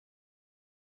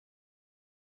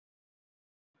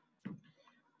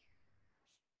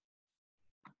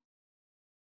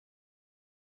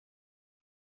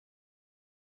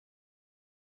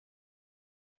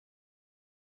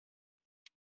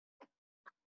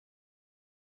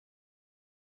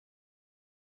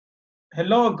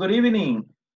Hello, good evening.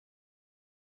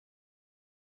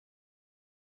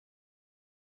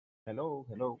 Hello,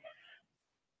 hello.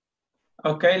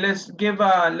 Okay, let's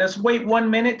wait 1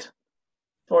 minute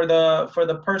for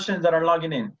the persons that are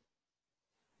logging in.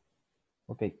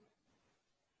 Okay.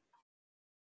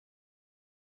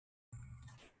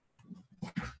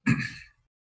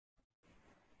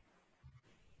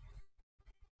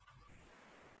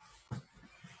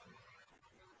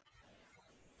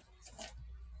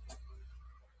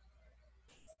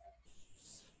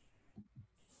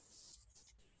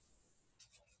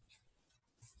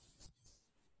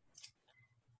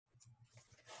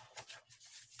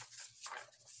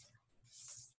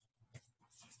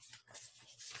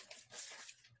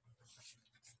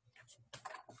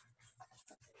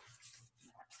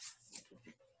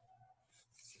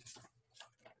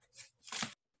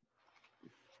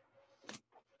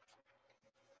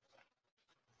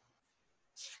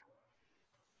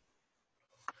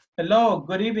 Hello,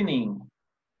 good evening.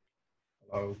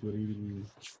 Hello, good evening.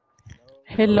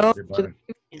 Hello. Everybody.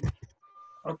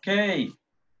 Okay.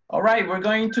 All right, we're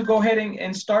going to go ahead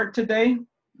and start today.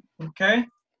 Okay.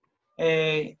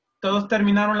 ¿Todos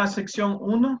terminaron la sección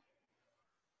 1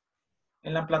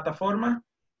 en la plataforma?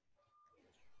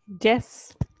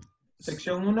 Yes.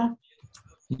 Sección 1.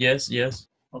 Yes.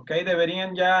 Ok,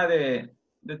 deberían ya de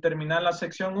terminar la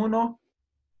sección 1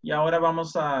 y ahora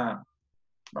vamos a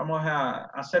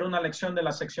hacer una lección de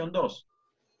la sección 2.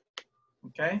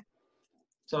 Ok.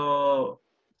 So,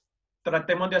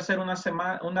 tratemos de hacer una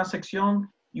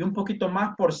sección y un poquito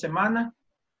más por semana.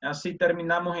 Así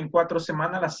terminamos en 4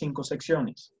 semanas las 5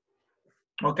 secciones.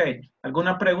 Ok.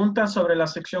 ¿Alguna pregunta sobre la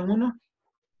sección 1?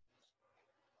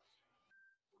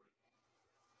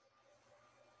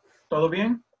 ¿Todo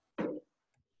bien?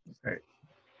 Okay.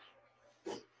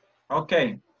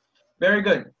 Okay. Very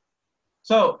good.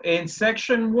 So in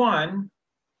section 1,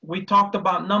 we talked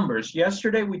about numbers.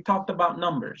 Yesterday, we talked about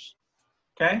numbers.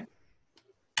 Okay.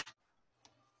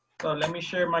 So let me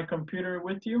share my computer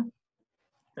with you.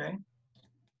 Okay.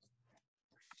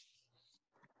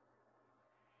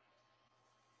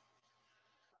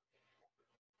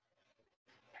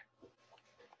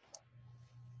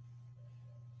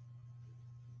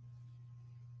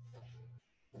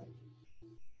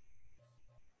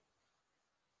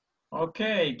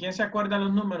 Okay. ¿Quién se acuerda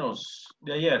los números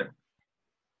de ayer?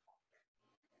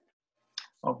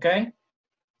 Okay.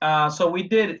 So we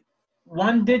did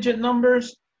 1-digit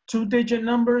numbers, 2-digit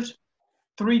numbers,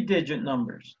 3-digit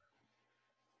numbers.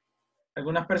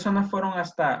 Algunas personas fueron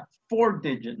hasta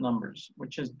 4-digit numbers,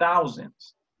 which is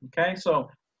thousands. Okay, so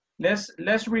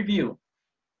let's review.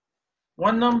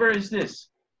 What number is this?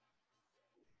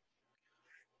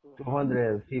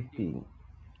 250.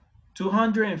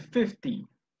 250.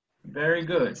 Very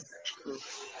good.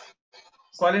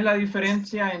 ¿Cuál es la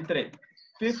diferencia entre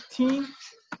 15?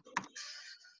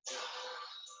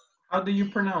 How do you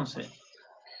pronounce it?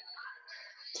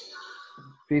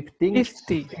 15.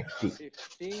 50. 50.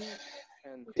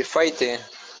 50.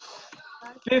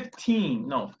 15.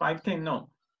 No, 510, no.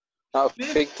 No,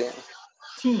 50.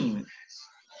 15.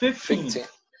 15. 50.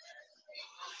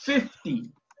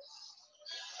 50.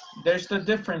 There's the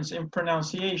difference in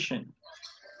pronunciation.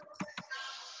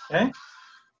 Okay?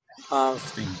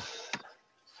 15,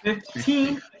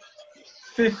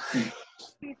 50.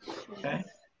 Okay?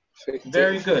 50.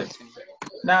 Very good.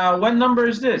 Now, what number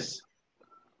is this?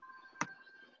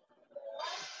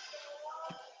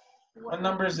 What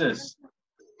number is this?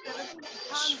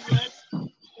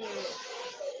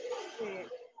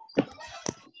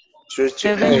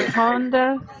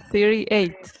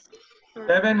 738.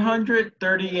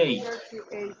 738.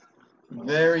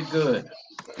 Very good.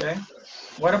 Okay.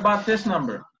 What about this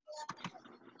number?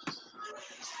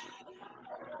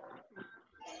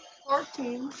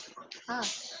 14.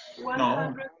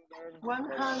 No.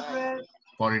 49.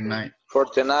 49.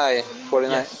 49.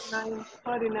 Yes.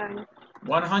 49.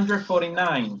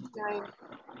 149.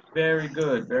 Very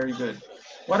good. Very good.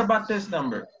 What about this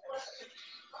number?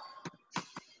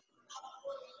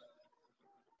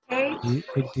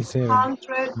 87.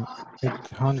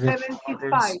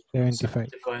 875.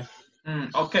 875.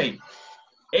 Okay.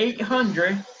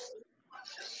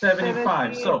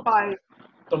 875. So,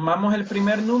 tomamos el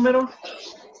primer número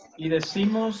y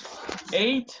decimos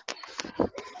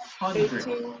 800.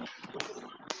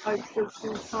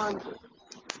 1800.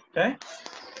 Okay.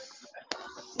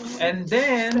 And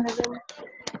then,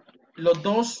 los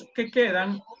dos que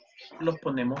quedan, los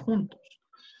ponemos juntos.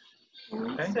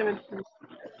 Okay. 75.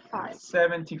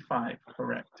 75,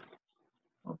 correct.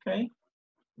 Okay.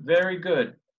 Very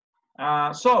good.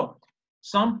 So,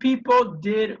 some people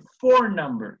did 4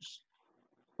 numbers.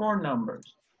 4 numbers.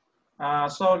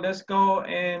 So let's go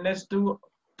and let's do,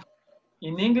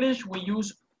 in English, we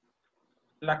use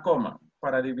la coma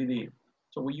para dividir.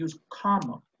 So we use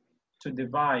comma to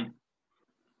divide.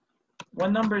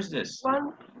 What number is this?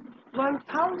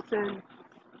 1,000.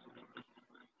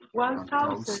 1,000.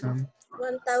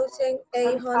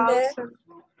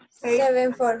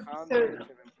 1,874.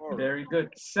 Very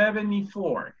good.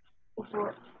 74.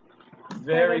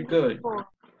 Very good.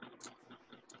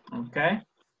 Okay.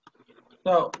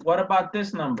 So what about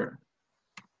this number?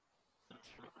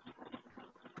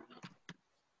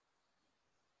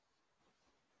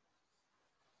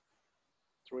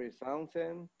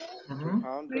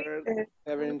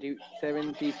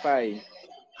 $3,275.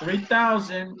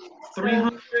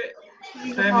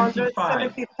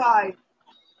 3,375.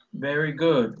 Very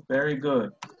good, very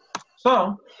good.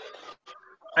 So,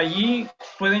 allí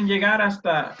pueden llegar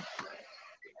hasta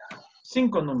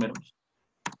 5 números.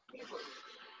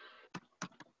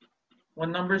 What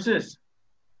number is this?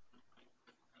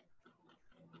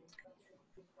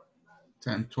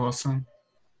 10,000.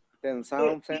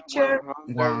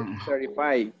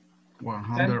 10,135.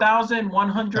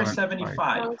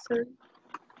 10,175.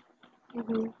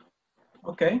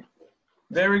 Okay,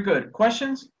 very good.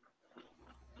 Questions?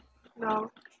 No.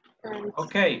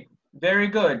 Okay, very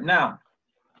good. Now,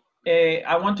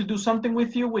 I want to do something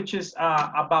with you, which is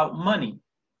about money.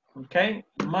 Okay,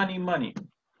 money.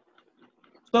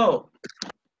 So,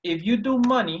 if you do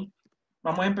money,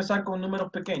 vamos a empezar con números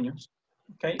pequeños.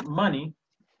 Okay, money.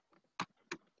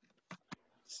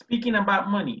 Speaking about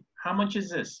money, how much is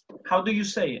this? How do you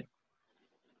say it?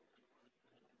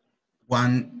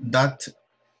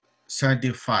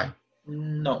 1.35.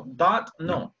 No. Dot?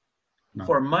 No. No.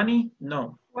 For money?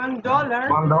 No. $1. $1.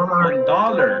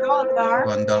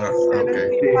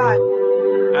 $1. Okay.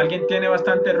 ¿Alguien tiene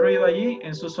bastante ruido allí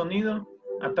en su sonido?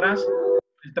 Atrás.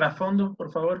 El trasfondo, por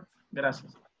favor.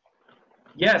 Gracias.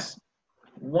 Yes.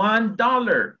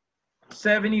 $1.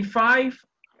 75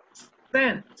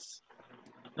 cents.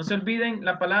 No se olviden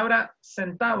la palabra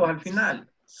centavos al final.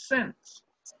 Cents.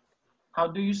 How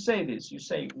do you say this? You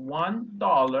say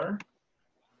 $1.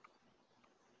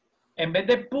 En vez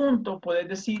de punto, puedes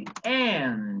decir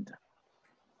and.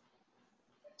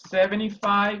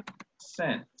 75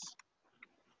 cents.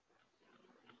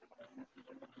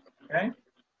 Okay.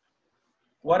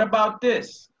 What about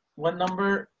this? What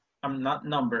number? Not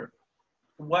number.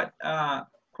 What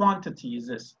quantity is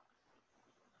this?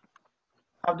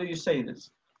 How do you say this?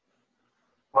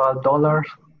 $1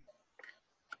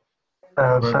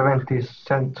 and 70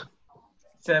 cents.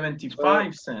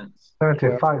 75 cents.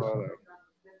 75.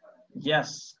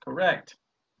 Yes, correct.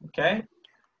 Okay.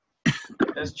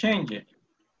 Let's change it.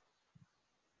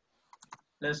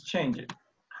 Let's change it.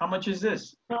 How much is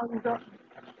this? $2.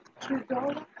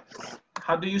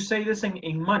 How do you say this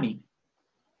in money?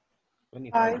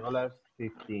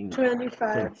 $25.15.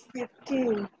 25,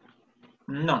 15.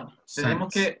 No.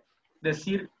 Tenemos Cents. que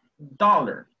decir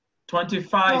dollar.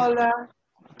 $25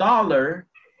 Dollar.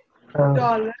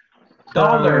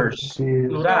 dollars.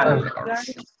 Plural.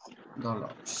 $.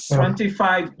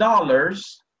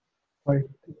 $25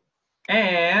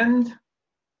 and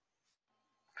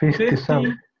 50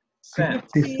 cents.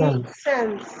 50 cents. 50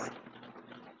 cents.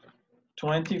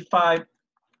 $25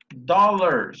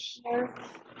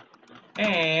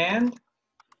 and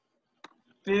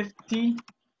 50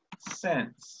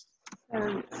 cents.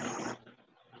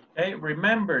 Okay,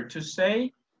 remember to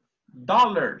say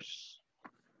dollars.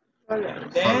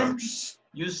 And then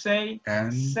you say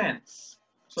And cents.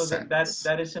 So cents.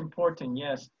 that is important,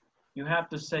 yes. You have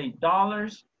to say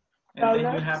dollars and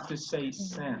then you have to say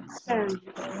cents.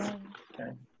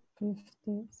 Okay.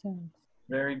 50 cents.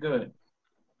 Very good.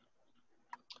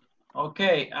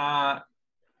 Okay,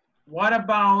 what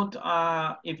about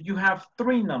if you have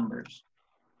 3 numbers?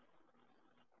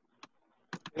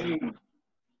 Let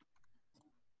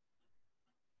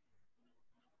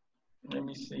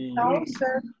me see.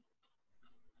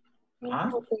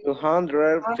 Huh?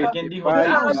 ¿Quién dijo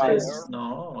thousands?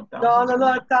 No, thousands. No,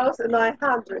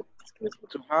 1,900.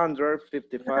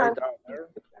 $255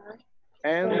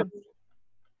 and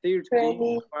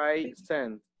 35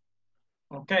 cents.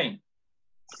 Okay.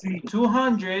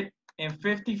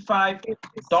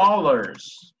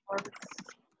 $255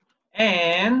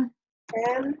 and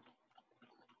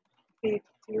 50.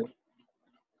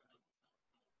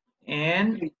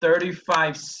 and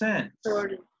 35 cents.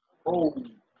 30.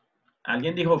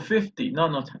 Alguien dijo 50.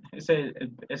 No, ese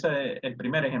es el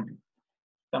primer ejemplo.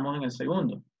 Estamos en el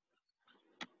segundo.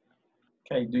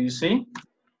 Okay, do you see?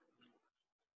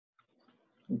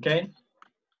 Okay.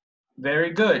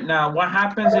 Very good. Now, what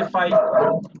happens if I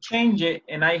change it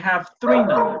and I have 3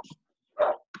 numbers?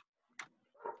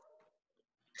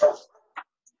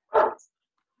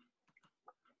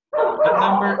 What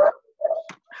number,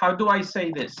 how do I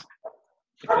say this?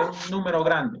 Este es un número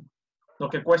grande. Lo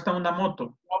que cuesta una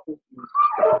moto.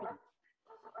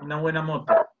 Una buena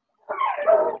moto.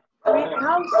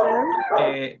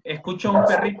 3,000. Escucho un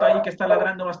perrito ahí que está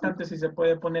ladrando bastante. Si se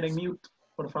puede poner en mute,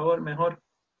 por favor, mejor.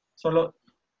 Solo.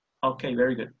 Ok,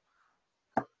 very good.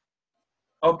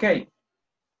 Ok.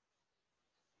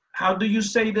 How do you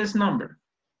say this number?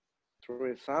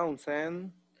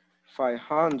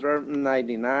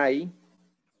 3,599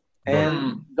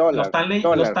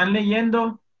 Lo están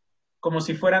leyendo como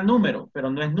si fuera número, pero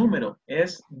no es número,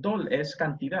 es es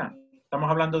cantidad.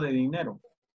 Estamos hablando de dinero.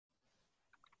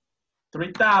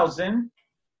 3,500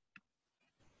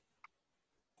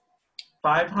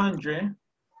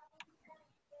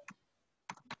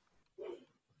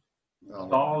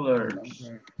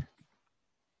 dollars.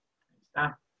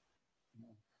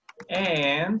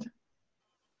 And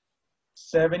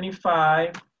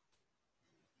 75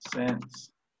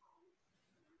 cents.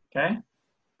 Okay.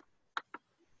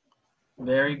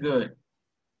 Very good.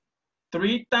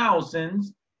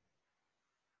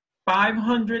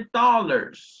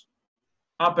 $3,500.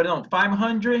 Ah, perdón,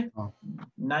 599.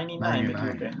 Me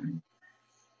equivoqué.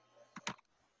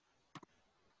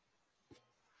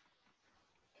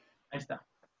 Ahí está.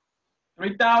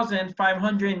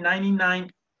 $3,599.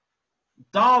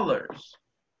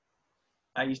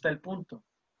 Ahí está el punto.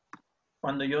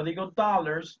 Cuando yo digo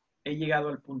dollars, he llegado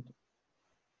al punto.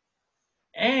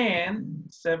 And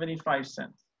 75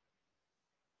 cents.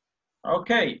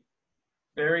 Okay.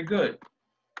 Very good.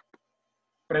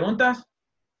 ¿Preguntas?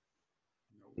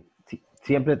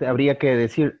 Siempre habría que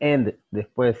decir and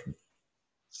después.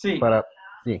 Sí.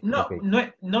 Sí, no, okay.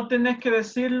 no tenés que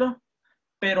decirlo,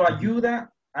 pero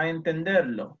ayuda a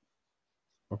entenderlo.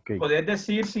 Okay. Podés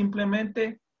decir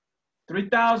simplemente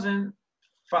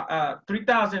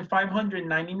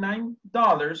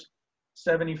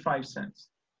 $3,599.75.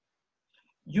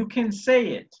 You can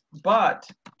say it, but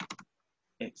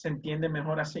se entiende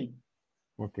mejor así.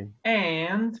 Okay.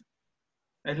 And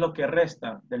es lo que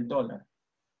resta del dólar.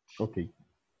 Okay.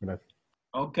 Gracias.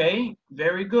 Okay,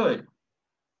 very good.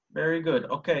 Very good.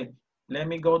 Okay, let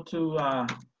me go to, I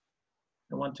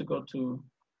want to go to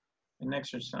an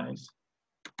exercise.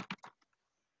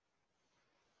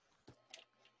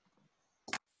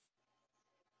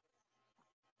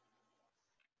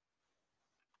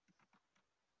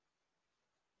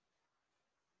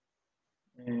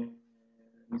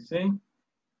 ¿Sí?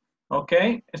 Ok,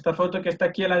 esta foto que está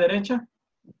aquí a la derecha.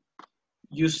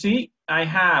 You see, I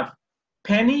have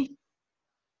penny,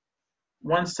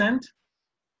 1 cent,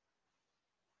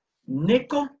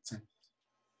 nickel,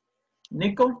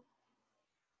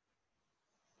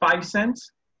 5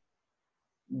 cents,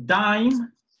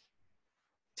 dime,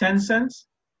 10 cents,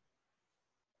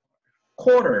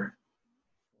 quarter,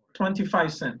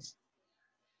 25 cents.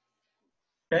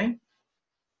 Okay,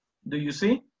 do you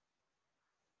see?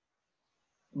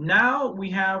 Now we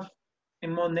have,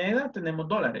 en moneda tenemos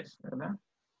dólares, ¿verdad?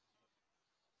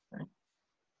 Okay.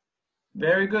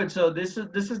 Very good. So this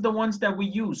is the ones that we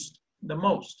use the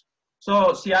most.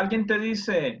 So si alguien te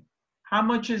dice, how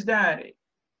much is that?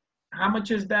 How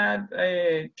much is that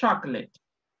chocolate?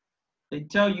 They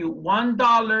tell you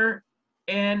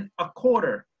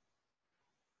 $1.25.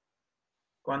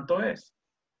 ¿Cuánto es?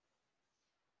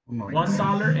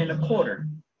 $1.25.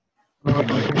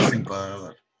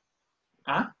 $1.25.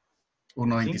 ¿Ah?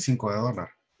 $1.25.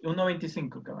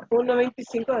 1.25, cabal.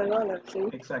 $1.25, sí.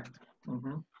 Exacto.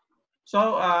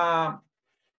 So,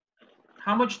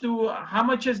 how much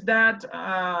is that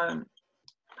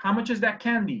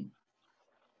candy?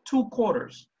 2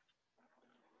 quarters.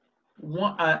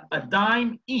 A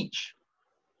dime each.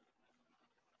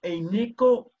 A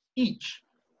nickel each.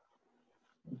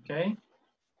 Okay.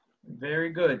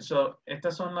 Very good. So,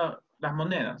 estas son las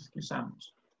monedas que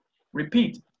usamos.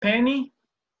 Repeat. Penny.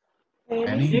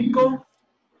 Nickel.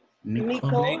 Dime.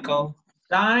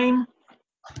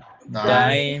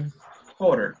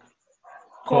 Quarter.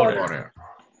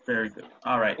 Very good.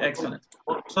 All right, excellent.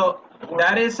 So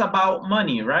that is about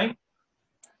money, right?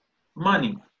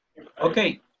 Money.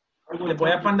 Okay. Les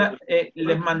voy a mandar,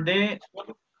 les mandé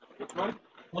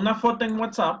una foto en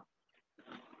WhatsApp.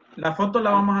 La foto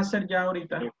la vamos a hacer ya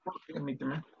ahorita.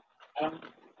 Permíteme.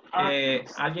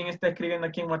 Alguien está escribiendo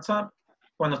aquí en WhatsApp.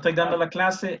 Cuando estoy dando la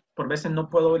clase, por veces no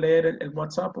puedo leer el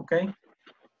WhatsApp, ¿ok?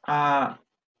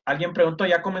 Alguien preguntó,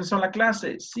 ¿ya comenzó la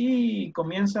clase? Sí,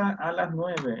 comienza a las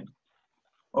 9.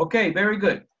 Ok, very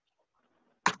good.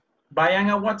 vayan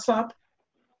a WhatsApp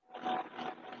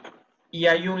y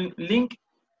hay un link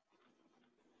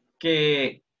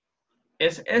que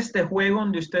es este juego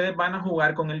donde ustedes van a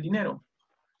jugar con el dinero.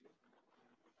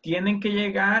 Tienen que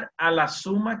llegar a la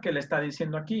suma que le está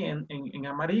diciendo aquí en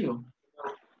amarillo.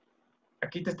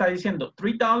 Aquí te está diciendo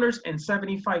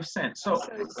 $3.75. So,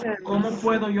 ¿cómo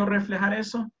puedo yo reflejar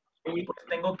eso? Pues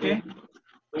tengo que,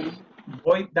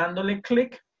 voy dándole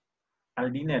clic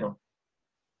al dinero.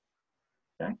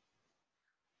 Okay.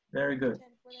 Very good.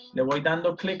 Le voy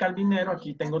dando clic al dinero.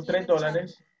 Aquí tengo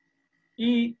 $3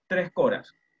 y 3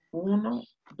 coras. 1,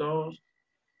 2,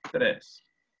 3.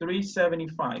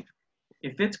 $3.75.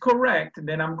 If it's correct,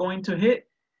 then I'm going to hit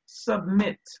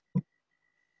submit.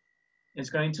 It's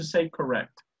going to say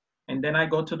correct. And then I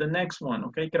go to the next one.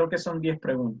 Okay, creo que son 10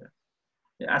 preguntas.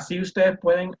 Así ustedes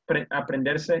pueden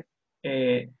aprenderse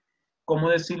cómo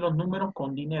decir los números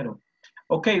con dinero.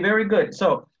 Okay, very good.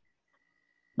 So,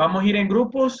 vamos a ir en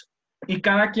grupos y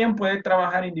cada quien puede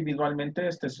trabajar individualmente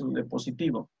desde su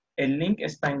dispositivo. El link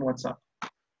está en WhatsApp.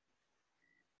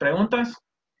 ¿Preguntas?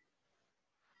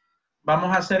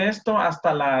 Vamos a hacer esto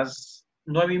hasta las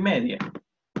 9:30.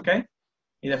 ¿Ok?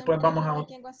 Y después vamos a...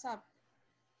 Aquí en WhatsApp.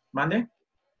 ¿Mande?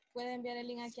 ¿Puede enviar el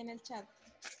link aquí en el chat?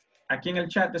 Aquí en el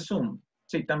chat de Zoom.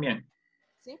 Sí, también.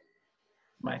 ¿Sí?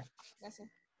 Bye. Gracias.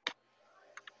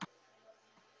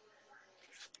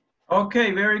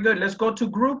 Okay, very good. Let's go to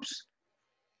groups.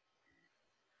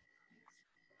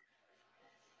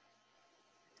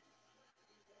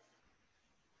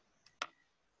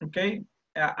 Okay.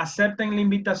 Acepten la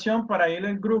invitación para ir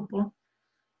al grupo.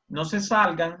 No se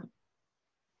salgan.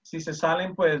 Si se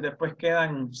salen, pues después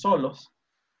quedan solos.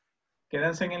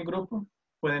 Quédense en el grupo,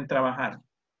 pueden trabajar.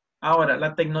 Ahora,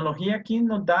 la tecnología aquí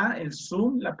nos da el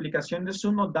Zoom, la aplicación de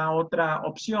Zoom nos da otra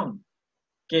opción,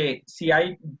 que si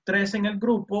hay 3 en el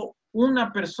grupo,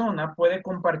 una persona puede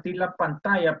compartir la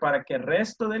pantalla para que el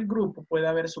resto del grupo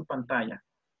pueda ver su pantalla.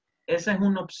 Esa es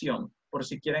una opción, por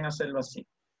si quieren hacerlo así.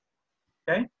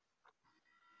 ¿Ok?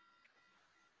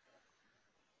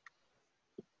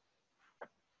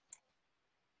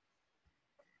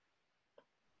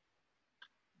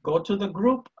 Go to the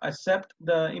group, accept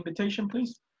the invitation,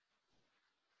 please.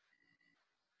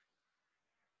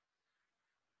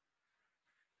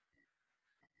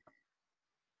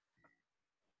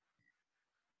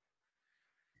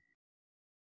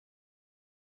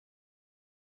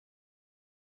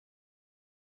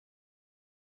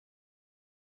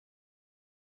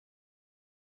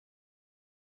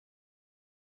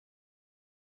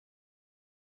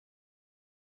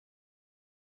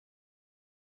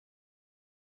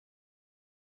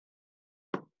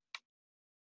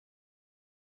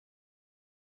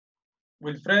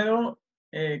 Wilfredo,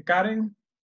 Karen,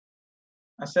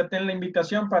 acepten la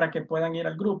invitación para que puedan ir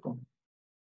al grupo.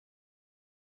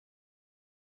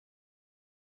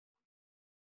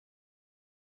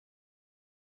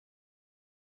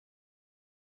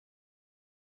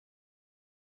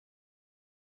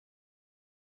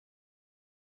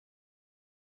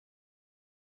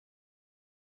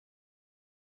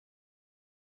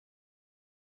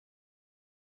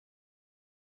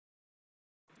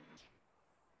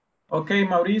 Ok,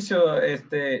 Mauricio,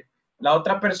 la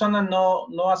otra persona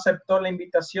no aceptó la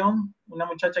invitación, una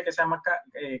muchacha que se llama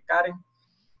Karen,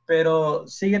 pero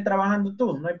sigue trabajando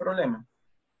tú, no hay problema.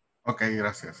 Ok,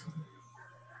 gracias.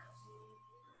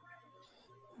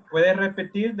 Puedes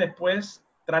repetir después,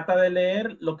 trata de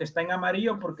leer lo que está en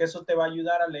amarillo porque eso te va a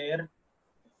ayudar a leer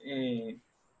en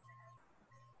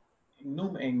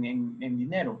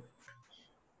dinero.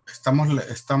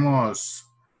 Estamos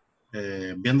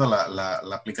viendo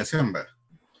la aplicación, ¿verdad?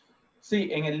 Sí,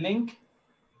 en el link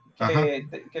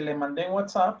que le mandé en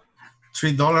WhatsApp.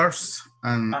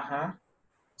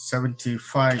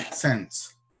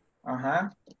 $3.75.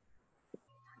 Ajá.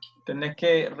 Tenés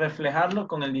que reflejarlo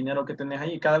con el dinero que tenés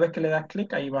ahí. Cada vez que le das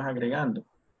clic, ahí vas agregando.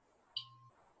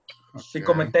 Okay. Si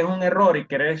cometes un error y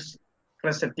querés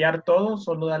resetear todo,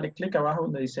 solo dale clic abajo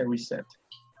donde dice reset.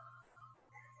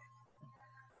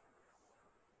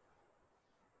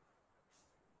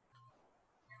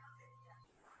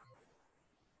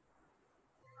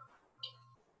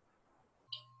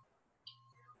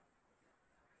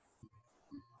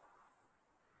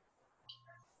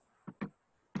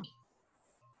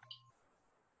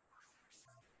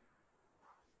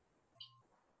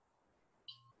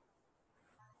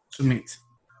 Submit.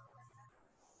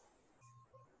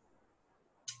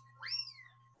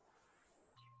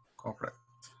 Correct.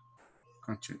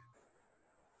 Continue.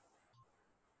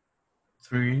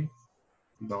 $3.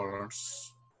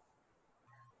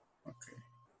 Okay.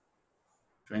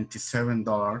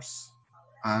 $27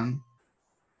 and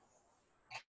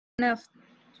of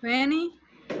 20.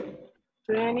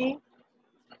 20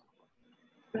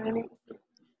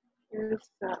 is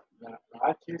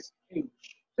H is H.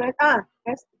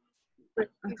 es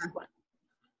this one.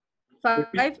 5.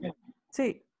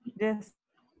 Sí, yes.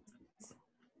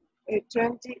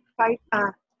 25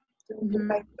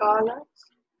 $25.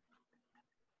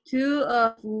 2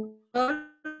 of $1.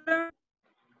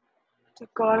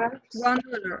 $2.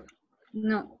 $1.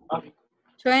 No.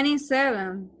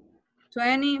 27.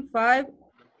 25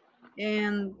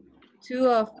 and 2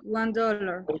 of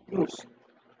 $1.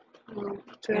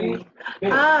 20.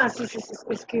 Sí,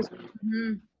 excuse me.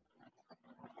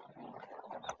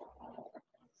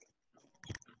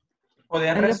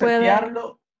 Podías Ahí le puede dar-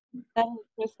 resetearlo.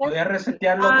 Podías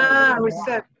resetearlo.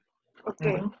 Reset. Ok.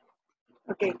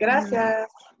 Ok, gracias.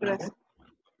 Gracias.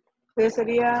 Entonces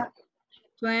sería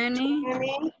 20.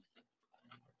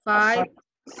 5,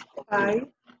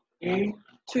 5.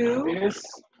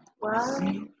 2,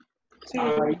 1,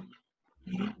 2.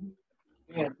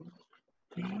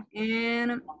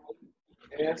 And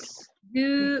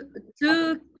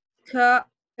 2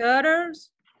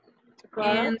 quarters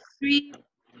and 3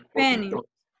 pennies.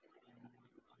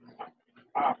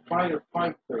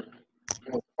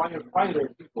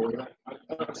 Firefighter, tipo, ¿verdad?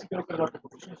 Así creo que es la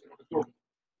proposición, si no me equivoco.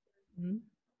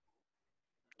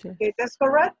 Okay, that's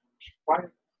correct?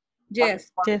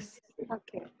 Yes. Yes.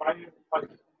 Okay.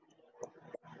 Firefighter.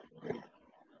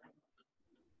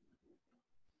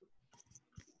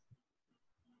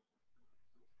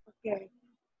 Okay.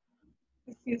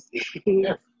 Excuse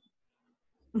me.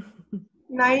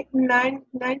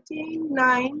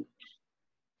 99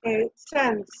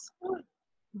 cents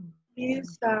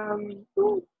is cents.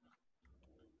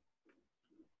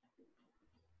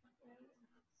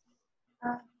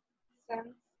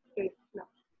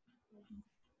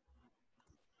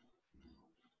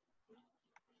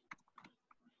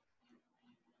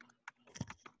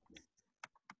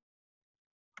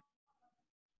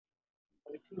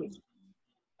 No.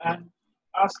 And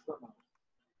astronaut.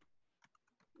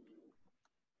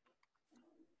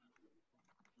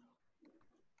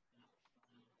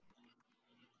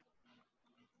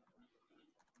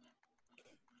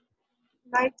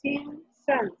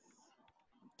 $0.19.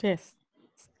 Yes.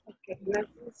 Okay,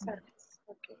 19 cents.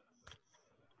 Okay.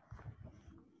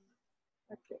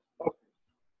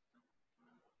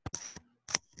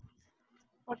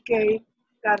 Okay,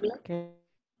 Carla. Okay.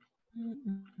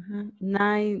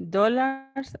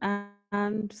 $9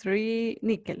 and 3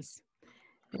 nickels.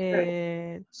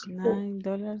 $9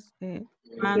 and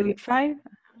 5.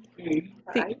 Sí,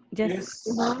 yes,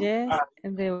 yes,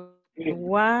 and the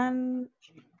 1,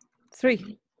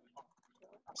 3.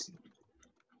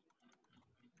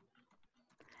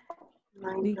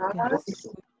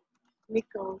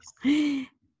 Nickels.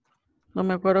 No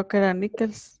me acuerdo que era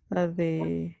nickels, la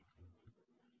de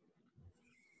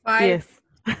 5 10.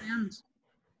 cents.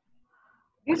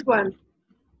 This one.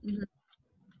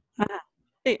 Ajá.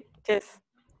 Sí, yes.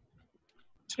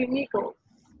 3 nickels.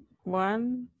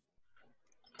 1,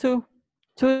 2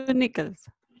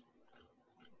 nickels.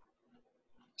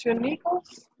 2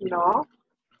 nickels? No.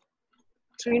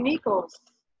 3 nickels.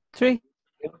 3.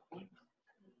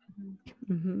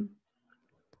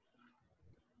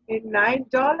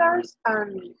 $9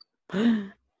 and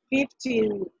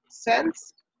 15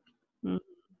 cents.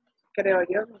 Creo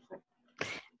yo, no sé.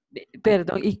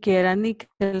 Perdón, ¿y qué era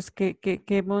nickels?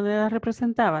 ¿Qué moneda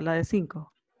representaba? La de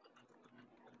 5.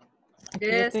 Aquí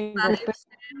yo Yes, tengo 5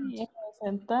 penny,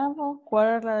 centavos,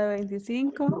 quarter la de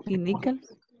 25 y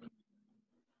nickels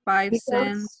 5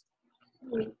 cents.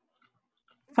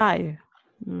 5.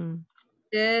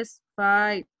 Yes,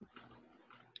 5.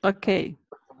 Ok.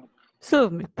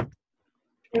 Submit.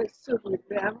 Submit,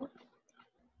 veamos.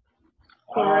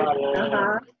 Correct.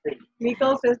 Ajá.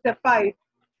 Nickels es de 5.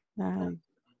 Ay,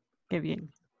 qué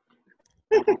bien.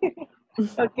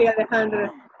 Ok,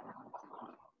 Alejandra.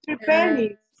 3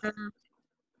 pennies.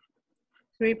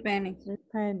 3 pennies. 3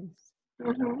 pennies.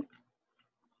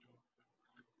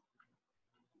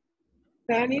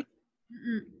 Pennies.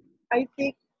 I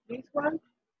think this one.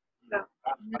 No.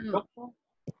 No.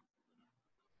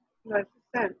 No, es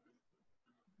cent.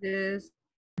 Yes.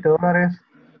 $20.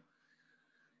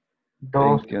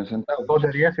 2 21 centavos.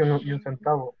 de 10 y un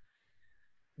centavo.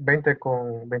 20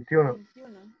 con 21.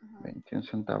 21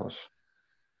 centavos.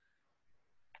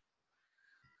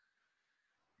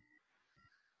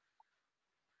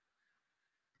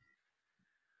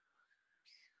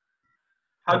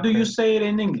 How do you say it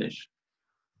in English?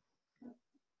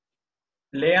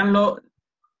 Léanlo,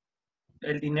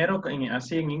 el dinero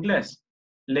así en inglés.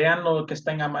 Lean lo que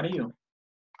está en amarillo.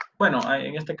 Bueno,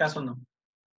 en este caso no.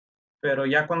 pero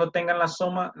ya cuando tengan la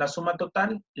suma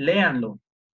total, léanlo.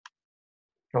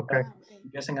 Okay.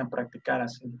 Empiecen a practicar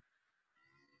así.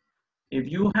 If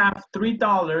you have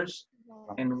 $3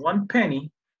 and 1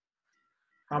 penny,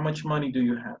 how much money do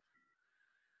you have?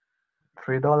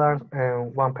 $3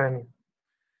 and 1 penny.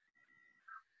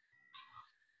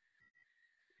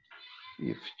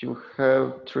 If you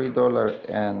have $3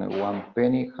 and 1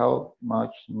 penny, how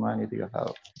much money do you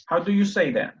have? How do you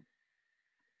say that?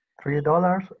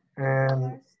 $3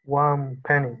 and 1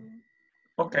 penny.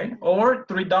 Okay, or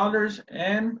 $3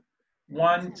 and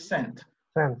 1 cent.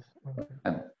 Cents.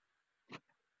 And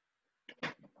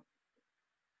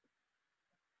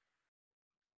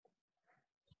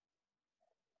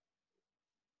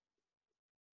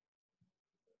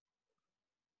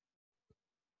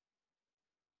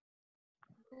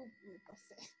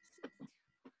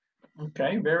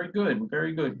Okay, very good,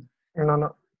 very good.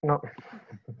 No.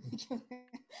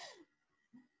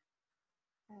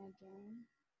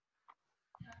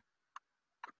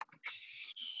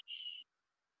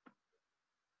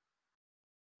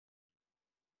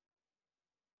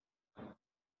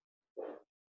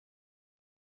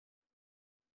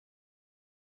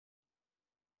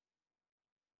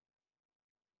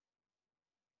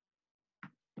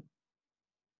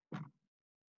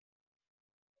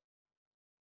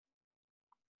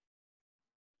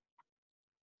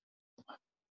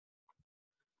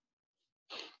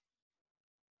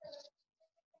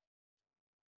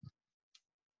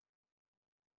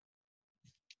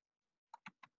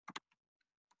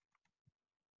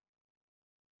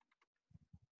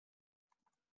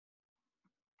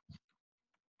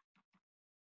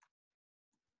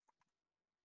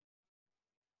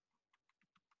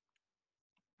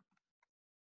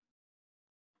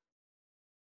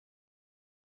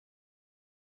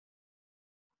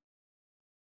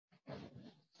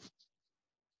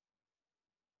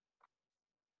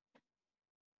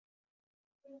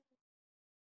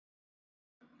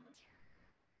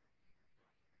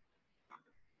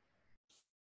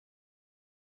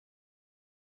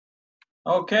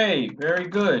 Okay, very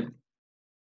good.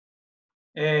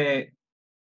 Do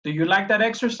you like that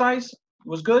exercise? It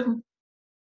was good?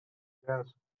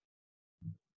 Yes.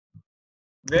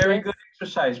 Very Yes. good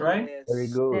exercise, right? Very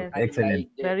good. Yes.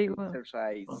 Excellent. Very good.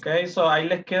 Okay, so ahí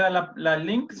les queda la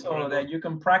link so that you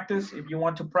can practice if you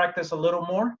want to practice a little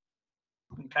more.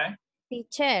 Okay.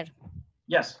 Teacher,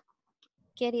 Yes.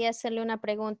 quería hacerle una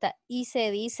pregunta. ¿Y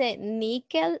se dice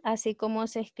níquel así como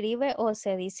se escribe o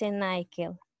se dice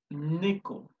níquel?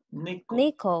 Nickel.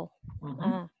 Nickel.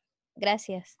 Ah,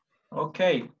 gracias.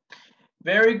 Okay.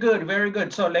 Very good, very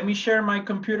good. So let me share my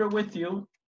computer with you.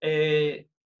 Esa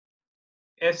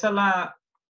es la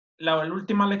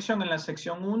última lección en la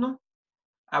sección 1.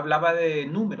 Hablaba de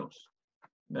números,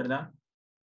 ¿verdad?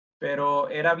 Pero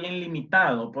era bien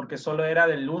limitado porque solo era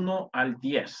del 1 al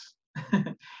 10.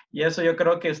 Y eso yo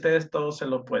creo que ustedes todos se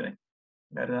lo pueden,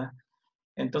 ¿verdad?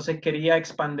 Entonces quería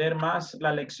expandir más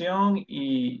la lección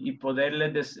y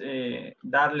poderles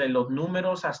darle los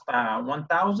números hasta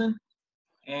 1000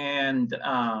 and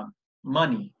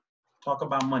money. Talk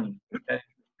about money.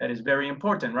 That is very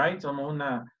important, right? Somos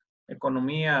una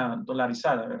economía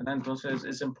dolarizada, ¿verdad? Entonces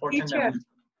es important. Teacher.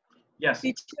 Yes.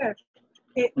 Teacher,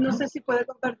 no sé si puede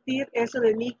compartir eso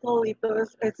de nickel y todo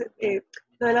eso,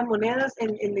 de las monedas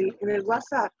en el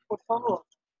WhatsApp, por favor.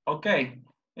 Okay.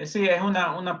 Sí, es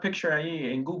una picture ahí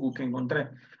en Google que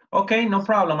encontré. Okay, no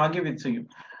problem. I'll give it to you.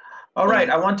 All right.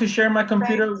 I want to share my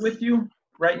computer with you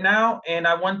right now, and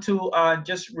I want to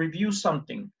just review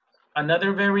something.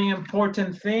 Another very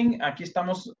important thing, aquí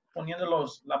estamos poniendo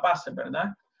la base,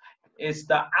 ¿verdad? Is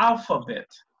the alphabet.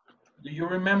 Do you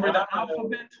remember the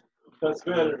alphabet? That's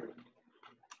better.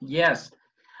 Yes.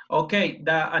 Okay,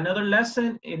 another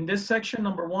lesson in this section,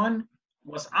 number 1,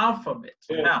 was alphabet.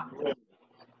 Yeah. Now,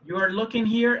 you are looking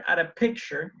here at a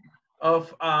picture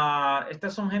of,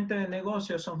 estas son gente de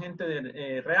negocios, son gente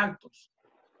de realtos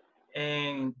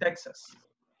en Texas.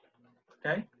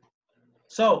 Okay?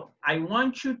 So, I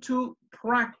want you to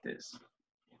practice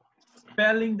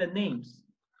spelling the names.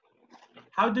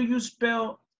 How do you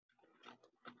spell?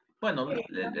 Bueno,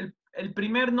 el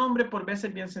primer nombre por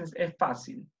veces bien es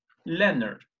fácil.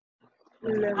 Leonard.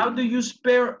 How do you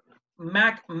spell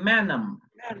McManam?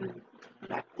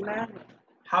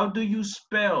 How do you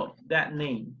spell that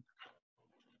name?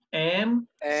 M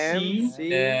C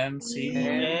M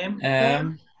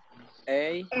M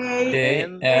A A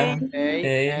M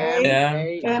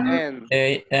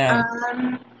A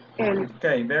M.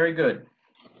 Okay, very good.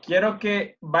 Quiero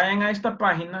que vayan a esta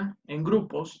página en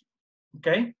grupos,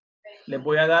 okay? Les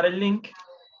voy a dar el link.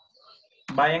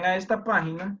 Vayan a esta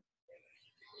página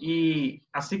Y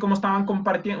así como estaban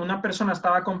compartiendo, una persona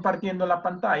estaba compartiendo la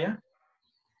pantalla,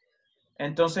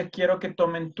 entonces quiero que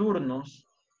tomen turnos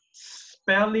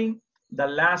spelling the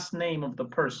last name of the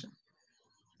person.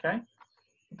 ¿Ok?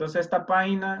 Entonces esta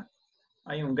página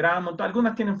hay un gran montón,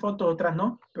 algunas tienen fotos, otras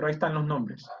no, pero ahí están los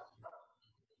nombres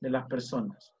de las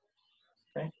personas.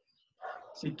 ¿Ok?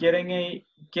 Si quieren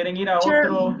ir a Sure.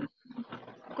 otro...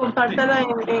 Compártala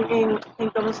en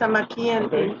 ¿cómo se llama? Aquí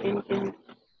en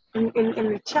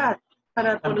el chat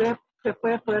para que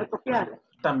puedas poder copiar.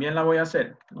 También la voy a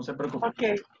hacer, no se preocupe. Ok,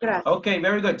 gracias. Ok,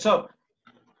 very good. So,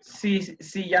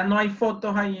 si ya no hay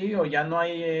fotos allí o ya no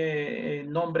hay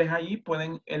nombres allí,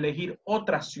 pueden elegir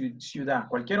otra ciudad,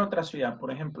 cualquier otra ciudad.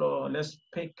 Por ejemplo, let's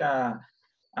pick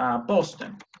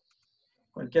Boston,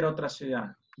 cualquier otra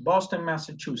ciudad. Boston,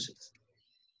 Massachusetts.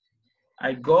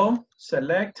 I go,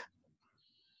 select,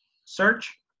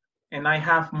 search, and I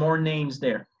have more names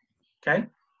there. Okay?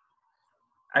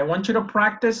 I want you to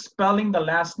practice spelling the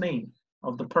last name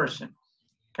of the person.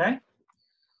 Okay?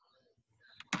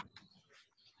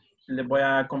 Les voy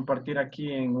a compartir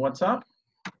aquí en WhatsApp.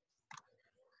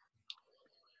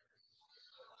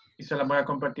 Y se las voy a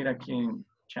compartir aquí en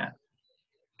chat.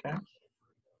 Okay?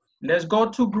 Let's go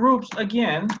to groups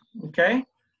again. Okay?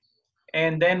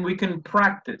 And then we can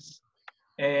practice.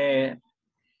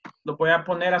 Lo voy a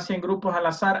poner así en grupos al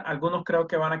azar. Algunos creo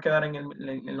que van a quedar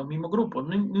en los mismos grupos.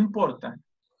 No importa.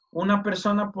 Una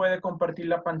persona puede compartir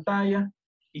la pantalla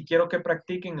y quiero que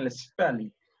practiquen el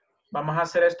spelling. Vamos a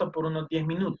hacer esto por unos 10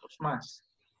 minutos más.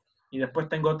 Y después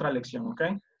tengo otra lección, ¿ok?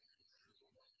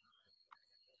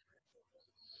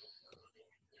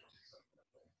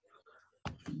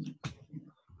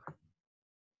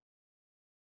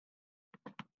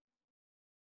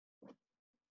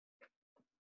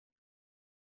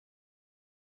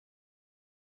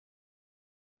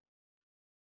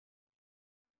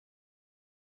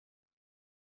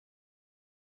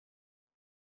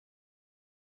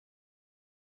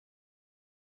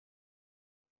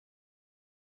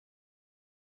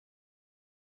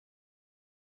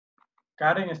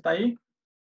 Karen, ¿está ahí?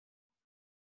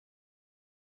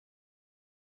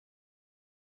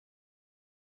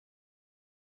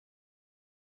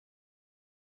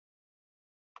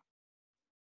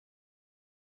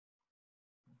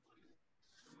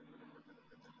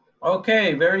 Ok,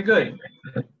 very good.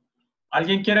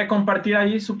 ¿Alguien quiere compartir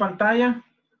ahí su pantalla?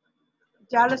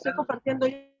 Ya la estoy compartiendo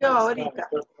yo ahorita.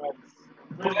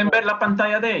 ¿Pueden ver la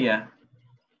pantalla de ella?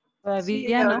 Sí,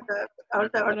 Todavía no.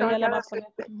 ahorita Pero ya la va a poner.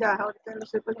 ya, ahorita lo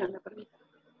estoy poniendo.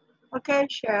 Ok,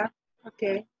 share. Ok.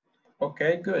 Ok,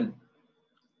 good.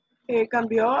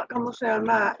 Cambió, ¿cómo se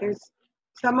llama?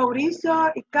 Está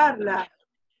Mauricio y Carla.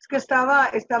 Es que estaba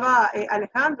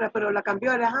Alejandra, pero la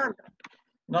cambió Alejandra.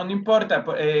 No, no importa.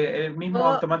 El mismo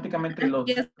Oh, automáticamente lo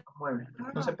yes. mueve.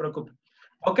 No se preocupe.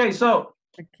 Ok, so.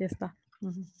 Aquí está.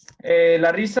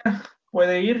 Larissa,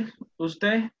 ¿puede ir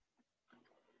usted?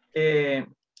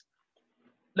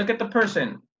 Look at the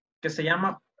person que se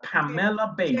llama Pamela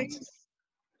Bates.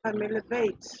 Pamela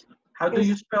Bates. How do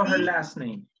you spell her last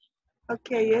name?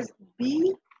 Okay, es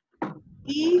B-E-T-E-S.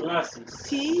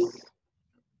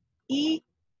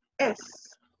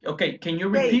 Okay, can you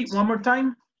repeat one more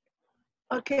time?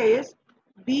 Okay, es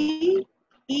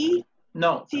B-E-T.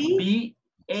 No, B-A.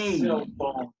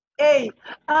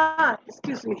 A.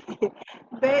 Excuse me.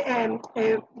 B-A-T-E-S.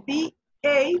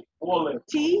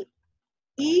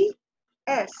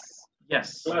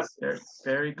 Yes,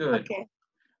 very good. Okay.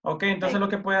 Ok, entonces lo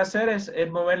que puede hacer es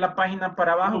mover la página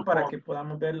para abajo para que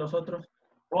podamos ver los otros.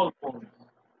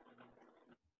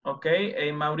 Ok,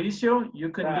 Mauricio,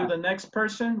 you can do the next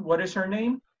person. What is her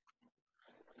name?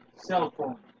 Cell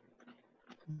phone.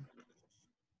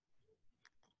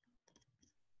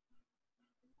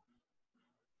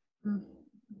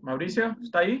 Mauricio,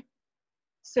 ¿está ahí?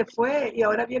 Se fue y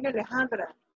ahora viene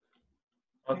Alejandra.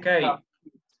 Ok.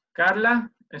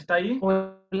 Carla, ¿está ahí?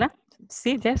 Hola.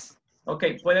 Sí, yes. Ok,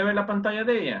 ¿puede ver la pantalla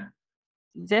de ella?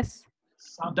 Yes.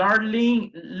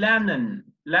 Darlene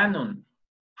Lannon.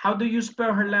 How do you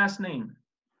spell her last name?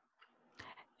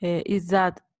 Is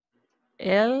that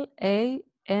L-A-N-N-O-N?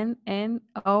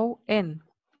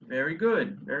 Very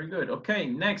good, very good. Okay,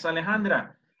 next,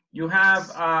 Alejandra. You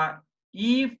have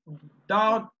Eve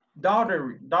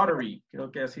Daughtery,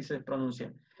 creo que así se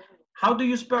pronuncia. How do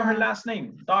you spell her last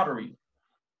name? Daughtery.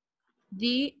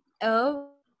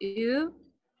 D-O-U-G-A-R-T-Y.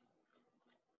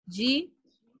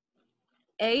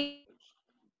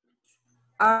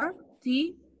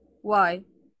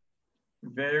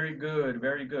 Very good,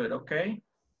 very good. Okay.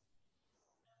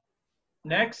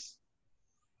 Next.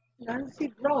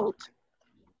 Nancy wrote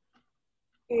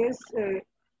is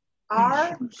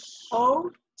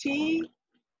R-O-T-E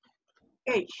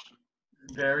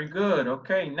Very good.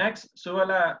 Okay, next, sube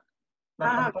la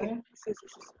pantalla. Sí, sí,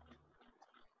 sí.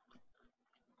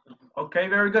 Okay,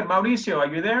 very good. Mauricio,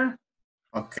 are you there?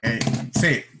 Okay.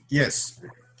 Sí, yes.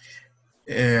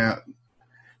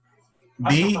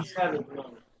 B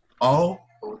O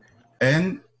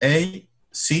N A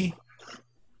C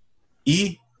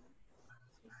E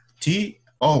T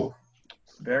O.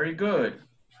 Very good.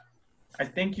 I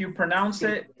think you pronounce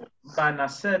it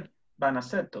Banaceto.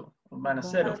 Banaceto.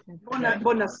 Okay.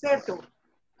 Bonaceto.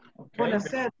 Okay.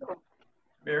 Bonaceto.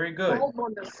 Very good. Oh,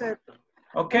 Bonaceto.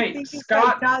 I Okay, think it's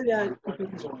Scott. Italian.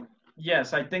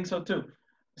 Yes, I think so too.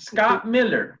 Scott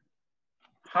Miller.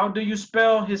 How do you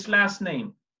spell his last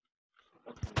name?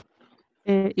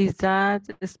 Is that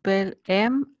spelled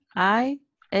M-I-L-L-E-R?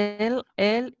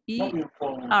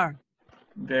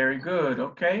 Very good.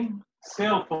 Okay.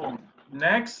 Cell phone.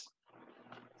 Next.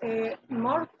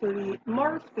 Murphy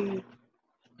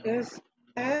is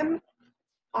M-R-P-H-Y.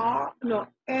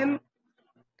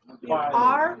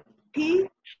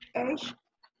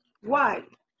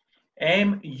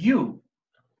 M-U.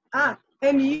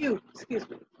 M-U, excuse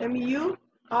me. M-U-R-P-H-Y.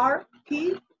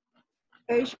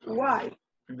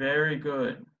 Very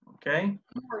good. Okay.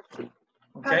 Murphy.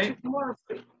 Okay. Patrick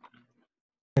Murphy.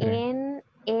 N-A-N-C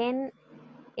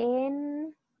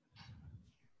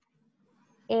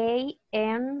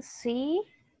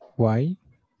Y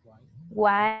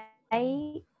Y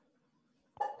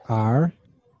R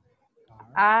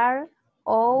R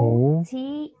O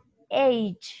T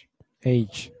H.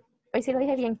 H. Hoy sí lo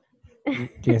dije bien.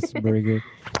 Yes, very good.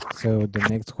 So the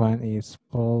next one is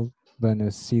Paul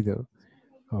Bonacido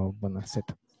or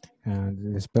Bonaceto.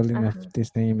 And the spelling of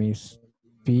this name is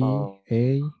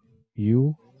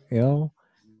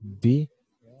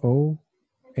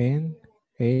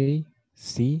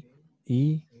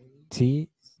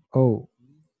P-A-U-L-B-O-N-A-C-E-T-O.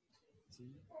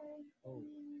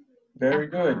 Very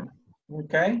good.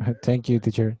 Okay. Thank you,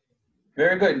 teacher.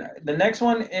 Very good. The next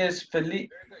one is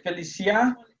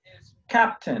Felicia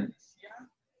Captain.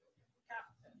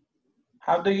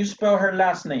 How do you spell her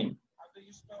last name?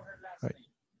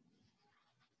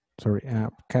 Sorry,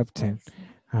 Captain.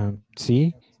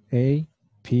 C-A-P-T-A-E-N.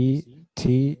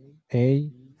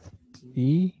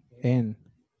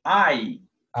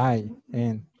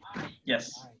 I-N.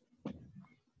 Yes.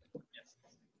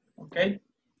 Okay.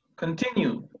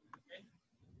 Continue.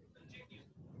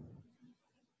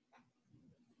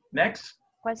 Next.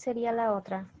 ¿Cuál sería la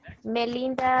otra?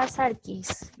 Melinda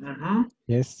Sarkis.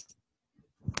 Yes.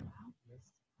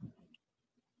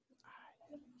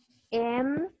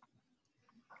 M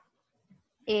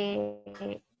I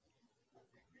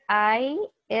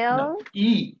L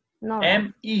E. no.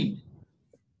 M E.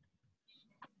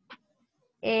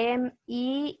 M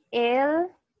E L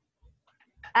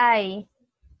I.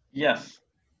 Yes.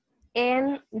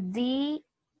 N D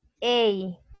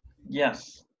A.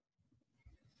 Yes.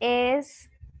 S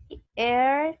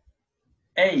R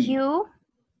A. Q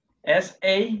S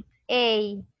A.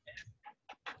 A.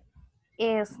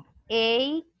 S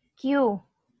A Q.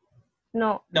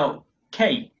 No. No.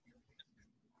 K.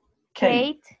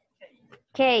 Kate.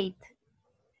 Kate.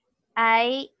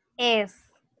 I S.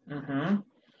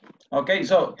 Ok,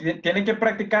 so tienen que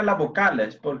practicar las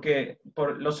vocales porque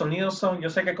los sonidos son, yo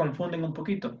sé que confunden un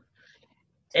poquito.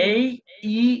 A-E-I-O-U.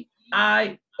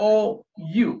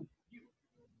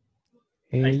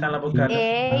 Ahí están las vocales.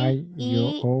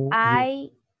 A-E-I-O-U.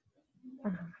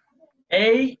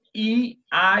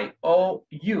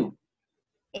 A-E-I-O-U.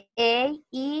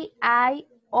 A-E-I-O-U.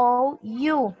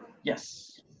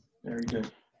 Yes, very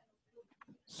good.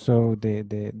 So the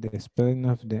spelling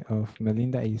of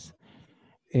Melinda is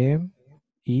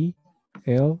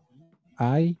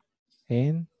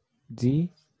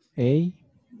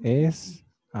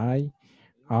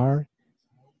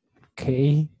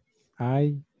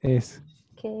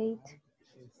Kate.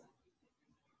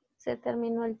 Se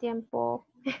terminó el tiempo.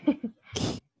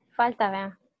 Falta,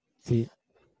 vean. Sí.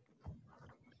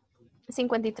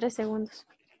 53 segundos.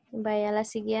 Vaya a la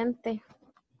siguiente.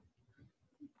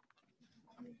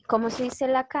 ¿Cómo se dice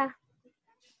la K?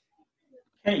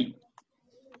 Hey.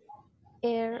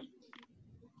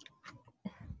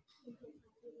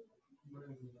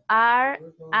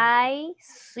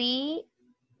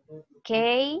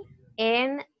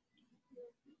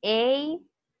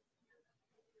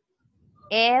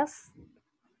 R-I-C-K-N-A-S.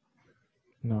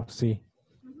 No, sí.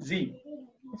 Z.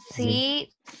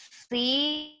 C-C-A-M-R-O.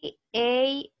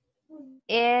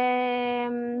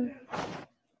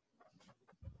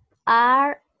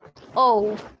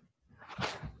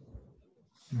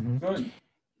 Good.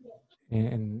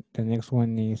 And the next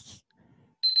one is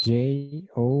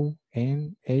JONHINDMARA.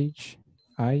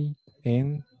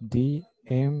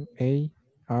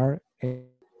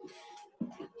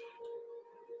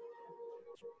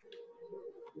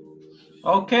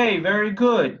 Okay, very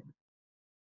good.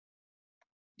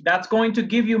 That's going to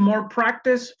give you more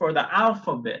practice for the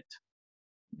alphabet.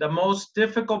 The most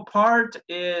difficult part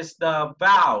is the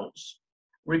vowels.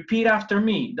 Repeat after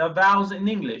me, the vowels in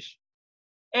English.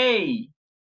 A,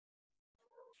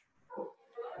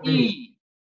 E.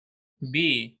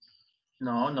 B.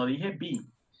 No, no dije B.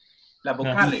 Las No.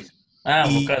 vocales. Ah,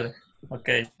 vocales. Ok.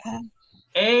 A,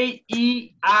 E,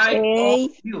 I, O,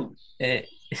 U. E,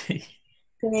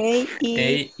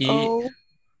 A-E-O.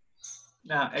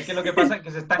 Ah, es que lo que pasa es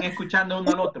que se están escuchando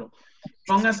uno al otro.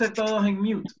 Pónganse todos en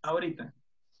mute ahorita.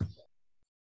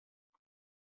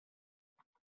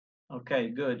 Okay,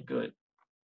 good, good.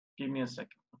 Give me a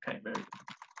second. Okay, very good.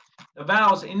 The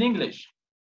vowels in English.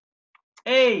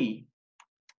 A,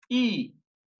 E,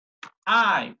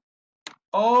 I,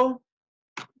 O,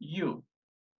 U.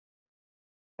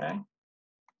 Okay.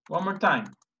 One more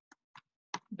time.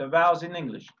 The vowels in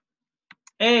English.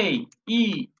 A,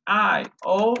 E, I,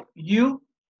 O, U.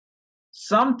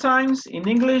 Sometimes in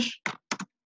English,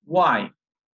 Y.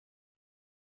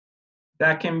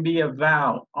 That can be a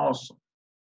vowel also.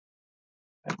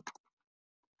 Okay.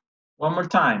 One more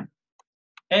time.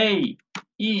 A,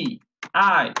 E,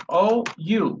 I, O,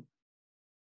 U.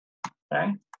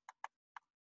 Okay.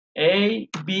 A,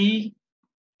 B,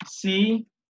 C,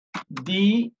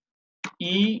 D,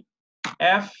 E,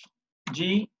 F,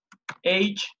 G,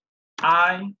 H,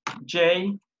 I,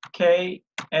 J, K,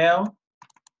 L,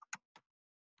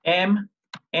 M,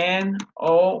 N,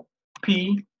 O,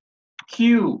 P,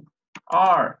 Q,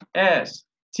 R, S,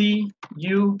 T,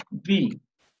 U, V,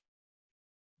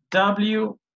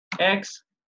 W, X,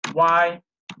 Y,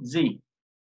 Z.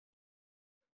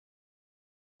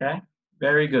 Okay,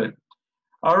 very good.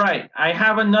 All right, I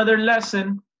have another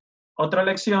lesson, otra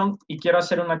lección, y quiero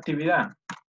hacer una actividad.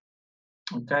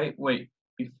 Okay, wait,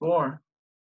 before,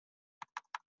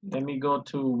 let me go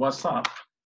to WhatsApp.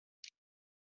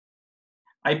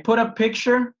 I put a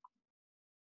picture.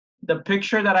 The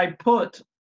picture that I put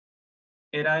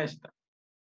era esta.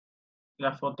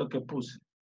 La foto que puse.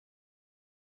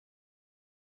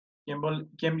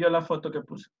 ¿Quién vio la foto que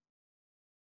puse?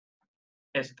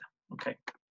 Esta, okay.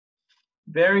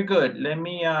 Very good. Let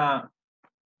me,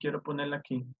 quiero ponerla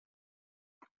aquí.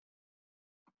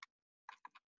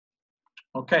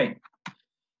 Okay.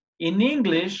 In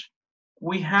English,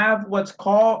 we have what's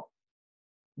called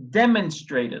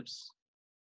demonstratives.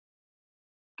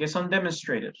 ¿Qué son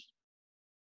demonstratives?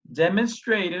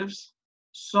 Demonstratives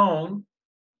son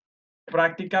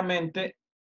prácticamente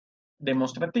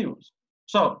demostrativos.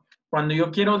 So, cuando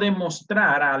yo quiero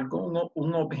demostrar algo,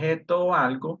 un objeto o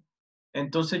algo,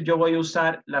 entonces yo voy a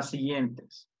usar las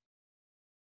siguientes.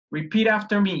 Repeat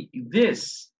after me.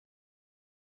 This,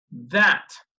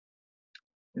 that,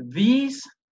 these,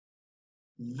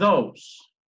 those.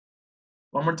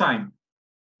 One more time.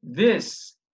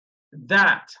 This,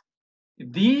 that,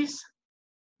 these,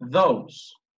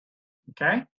 those.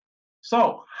 Okay?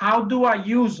 So, how do I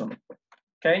use them?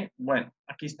 Okay? Bueno,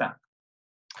 aquí está.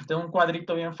 Este es un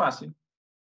cuadrito bien fácil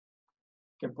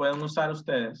que pueden usar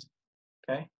ustedes.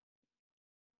 Okay?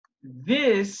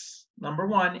 This, number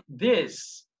one,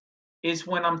 this is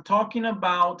when I'm talking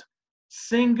about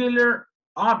singular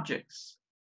objects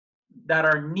that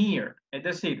are near. Es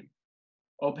decir,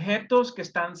 objetos que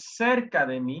están cerca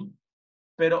de mí,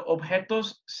 pero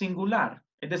objetos singular.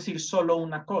 Es decir, solo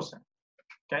una cosa.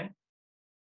 Okay?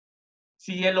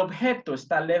 Si el objeto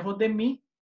está lejos de mí,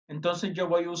 entonces yo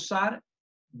voy a usar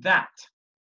that.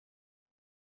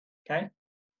 Okay?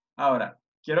 Ahora,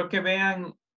 quiero que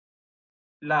vean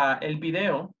el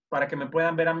video para que me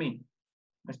puedan ver a mí.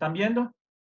 ¿Me están viendo?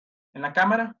 ¿En la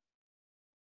cámara?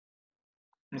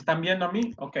 ¿Me están viendo a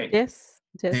mí? Okay. Yes.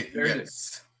 Yes.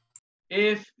 Yes.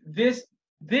 If this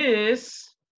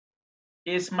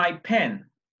is my pen.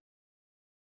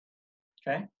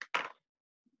 Okay.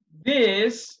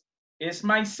 This is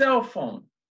my cell phone.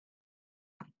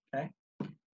 Okay.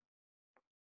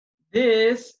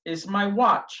 This is my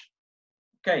watch.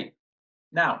 Okay.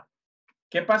 Now,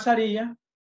 ¿qué pasaría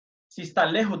si está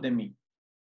lejos de mí?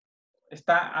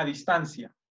 Está a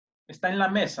distancia. Está en la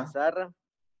mesa. Pizarra.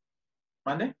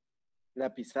 ¿Mande?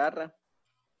 La pizarra.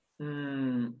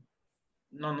 No,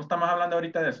 no estamos hablando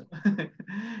ahorita de eso.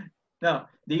 No,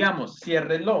 digamos, si el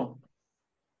reloj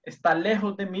está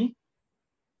lejos de mí,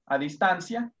 a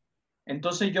distancia,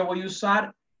 entonces yo voy a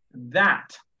usar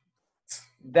that.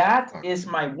 That is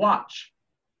my watch.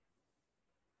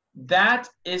 That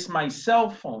is my cell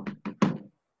phone.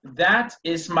 That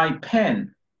is my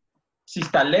pen. Si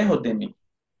está lejos de mí.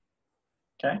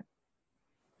 Okay.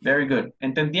 Very good.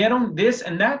 ¿Entendieron this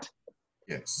and that?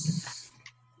 Yes.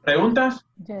 ¿Preguntas?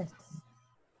 Yes.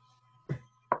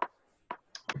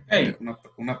 Hey.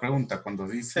 Una pregunta, cuando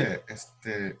dice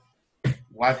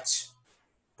watch,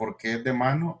 ¿por qué es de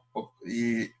mano?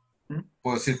 Y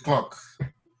puedo decir clock.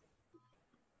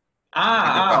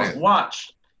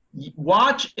 Watch.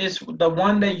 Watch is the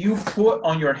one that you put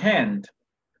on your hand.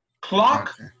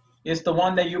 Clock is the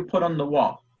one that you put on the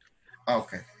wall.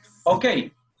 Okay.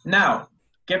 Okay. Now,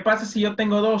 ¿qué pasa si yo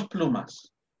tengo dos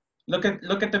plumas? Look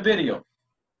at the video.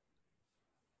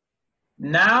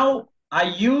 Now I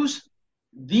use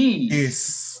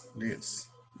these.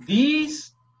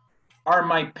 These are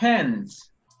my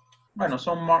pens. Bueno,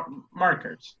 son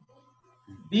markers.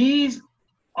 These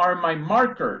are my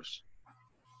markers.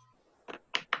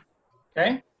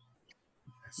 Okay?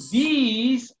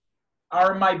 These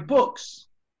are my books.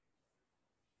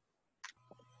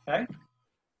 Okay?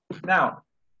 Now,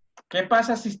 ¿qué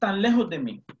pasa si están lejos de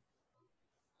mí?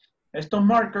 Estos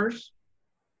markers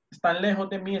están lejos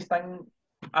de mí, están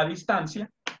a distancia.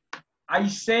 I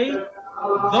say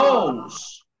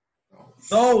those.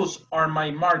 Those are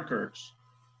my markers.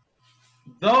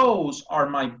 Those are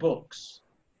my books.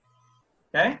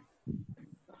 Okay?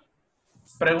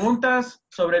 ¿Preguntas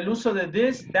sobre el uso de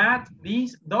this, that,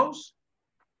 these, those?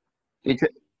 Teacher,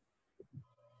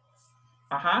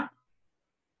 Ajá.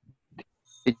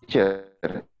 teacher,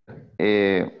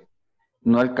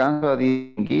 no alcanzo a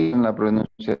distinguir en la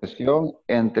pronunciación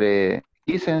entre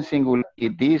this en singular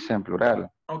y this en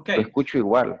plural. Okay. Lo escucho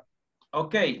igual.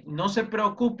 Ok, no se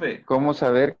preocupe. ¿Cómo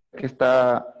saber que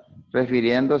está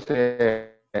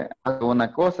refiriéndose a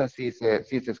alguna cosa si se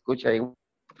escucha igual?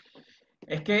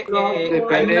 Es que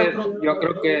depende, yo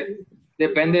creo que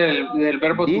depende del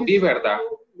verbo to be, ¿verdad?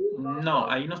 No,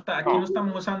 ahí no está, aquí no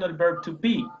estamos usando el verb to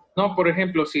be. No, por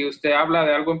ejemplo, si usted habla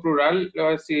de algo en plural, le va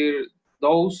a decir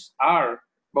those are.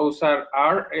 Va a usar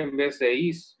are en vez de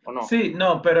is, ¿o no? Sí,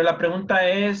 no, pero la pregunta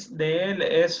de él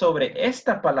es sobre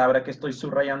esta palabra que estoy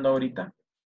subrayando ahorita.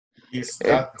 Y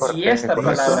esta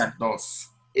palabra.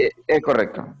 Es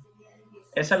correcto.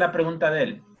 Esa es la pregunta de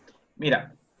él.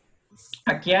 Mira,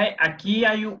 aquí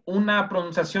hay una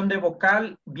pronunciación de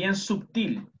vocal bien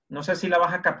sutil. No sé si la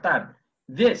vas a captar.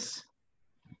 This,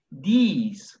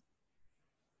 these.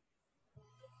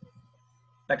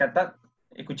 ¿La captaste?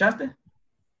 ¿Escuchaste?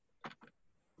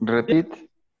 Repeat.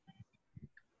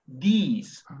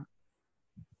 These.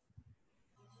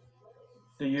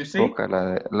 Do you see? Poca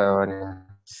la variedad.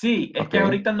 Sí, es que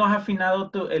ahorita no has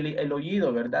afinado el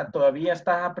oído, ¿verdad? Todavía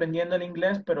estás aprendiendo el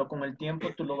inglés, pero con el tiempo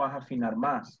tú lo vas a afinar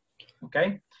más. ¿Ok?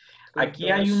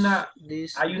 Aquí hay una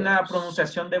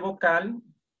pronunciación de vocal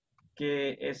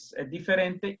que es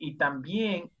diferente y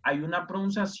también hay una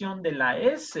pronunciación de la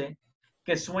S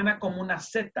que suena como una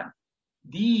Z.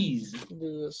 These.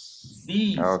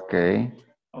 Ok.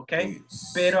 Ok.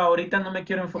 Pero ahorita no me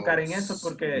quiero enfocar en eso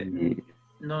porque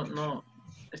no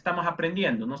estamos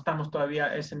aprendiendo, no estamos todavía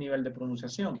a ese nivel de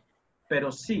pronunciación.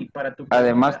 Pero sí, para tu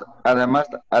pregunta,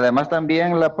 además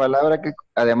también la palabra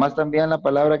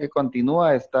que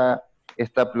continúa está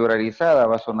pluralizada,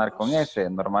 va a sonar con S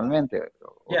normalmente,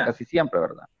 o casi siempre,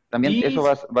 ¿verdad? También eso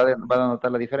va a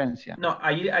denotar la diferencia. No,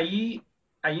 ahí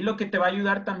lo que te va a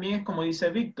ayudar también es, como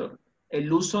dice Víctor,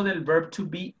 el uso del verb to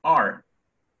be are.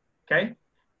 ¿Ok?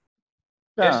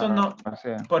 Eso no,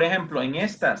 por ejemplo, en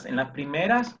las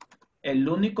primeras, el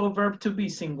único verb to be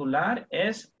singular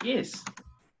es is.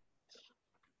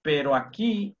 Pero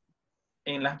aquí,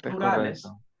 en las plurales,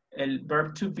 el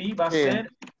verb to be va a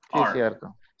ser are. Sí,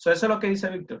 cierto. So, eso es lo que dice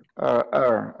Víctor.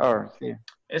 Sí.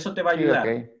 Eso te va a ayudar. Sí,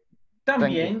 okay.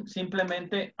 También,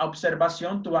 simplemente,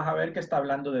 observación, tú vas a ver que está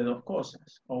hablando de dos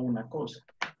cosas o una cosa.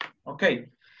 Ok.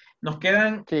 Nos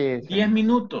quedan 10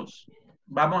 minutos.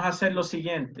 Vamos a hacer lo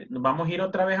siguiente. Nos vamos a ir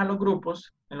otra vez a los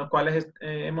grupos en los cuales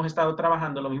hemos estado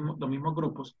trabajando, los mismos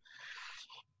grupos.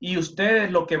 Y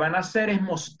ustedes lo que van a hacer es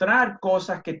mostrar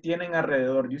cosas que tienen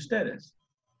alrededor de ustedes.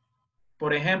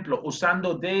 Por ejemplo,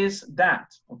 usando this, that,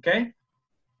 ¿ok?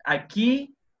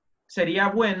 Aquí sería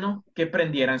bueno que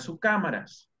prendieran sus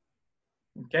cámaras,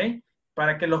 ¿ok?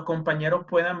 Para que los compañeros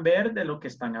puedan ver de lo que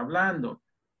están hablando.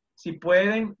 Si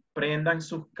pueden, prendan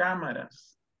sus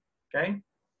cámaras, ¿ok?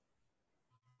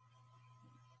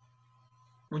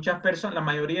 Muchas personas, la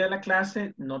mayoría de la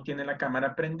clase no tiene la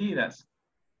cámara prendidas.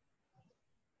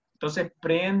 Entonces,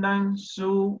 prendan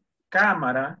su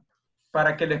cámara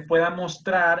para que les pueda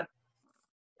mostrar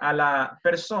a la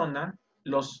persona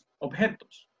los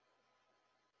objetos.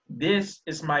 This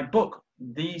is my book.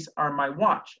 These are my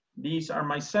watch. These are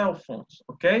my cell phones.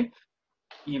 ¿Ok?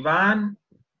 Iván,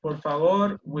 por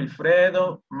favor,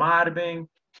 Wilfredo, Marvin,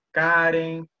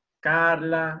 Karen,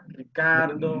 Carla,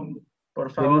 Ricardo, por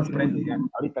favor,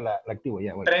 ahorita la activo,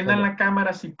 ya voy. prendan la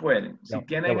cámara si pueden. Si Ya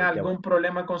tienen voy, ya algún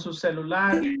problema con su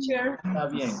celular, Teacher, está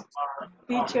bien.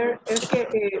 teacher, es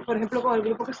que, por ejemplo, con el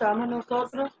grupo que estábamos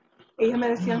nosotros, ellos me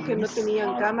decían que no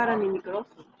tenían cámara ni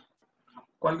micrófono.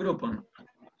 ¿Cuál grupo?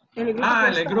 En el grupo Ah, que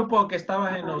en el estaba. grupo que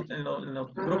estabas en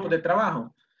los grupos de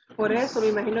trabajo. Por eso me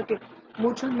imagino que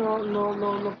muchos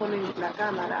no ponen la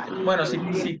cámara. Bueno,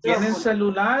 si tienen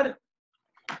celular,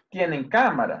 tienen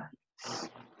cámara.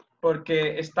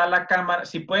 Porque está la cámara.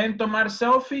 Si pueden tomar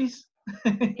selfies,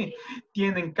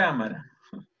 tienen cámara.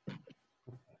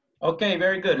 Ok,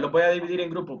 very good. Lo voy a dividir en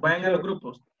grupos. Vayan a los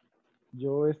grupos.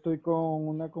 Yo estoy con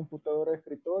una computadora de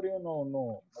escritorio,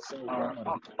 no tengo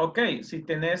cámara. Ok, si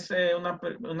tenés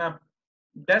una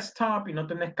desktop y no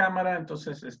tenés cámara,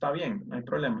 entonces está bien, no hay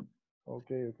problema.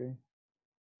 Ok.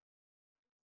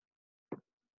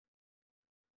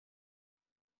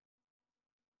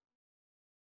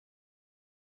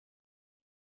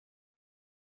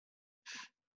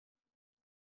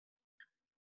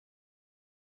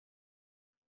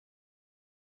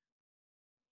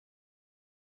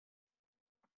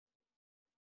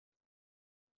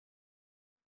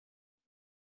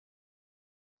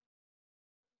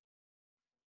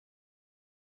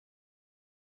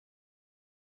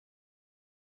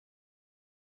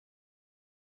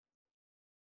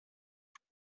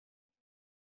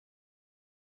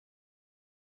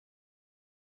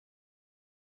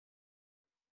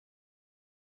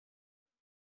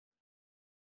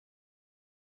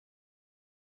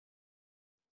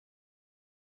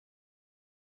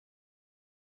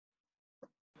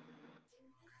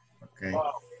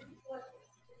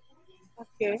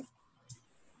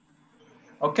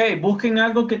 Ok, busquen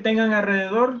algo que tengan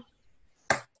alrededor.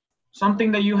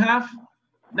 Something that you have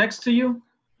next to you.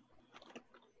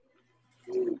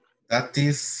 That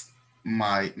is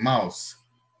my mouse.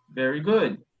 Very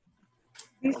good.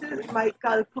 This is my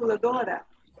calculadora.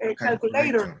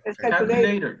 Calculator. Es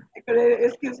Calculator.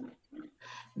 Excuse me.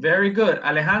 Very good.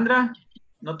 Alejandra,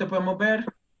 no te podemos ver,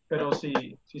 pero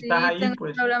si estás ahí, tengo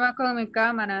pues. problema con mi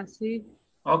cámara, sí.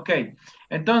 Ok.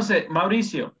 Entonces,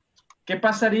 Mauricio, ¿qué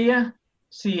pasaría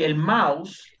si el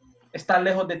mouse está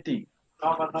lejos de ti?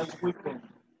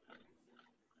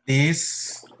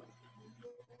 This.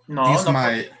 No, This no.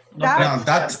 my.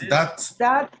 That's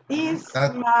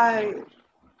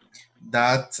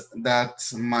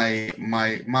my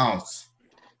mouse.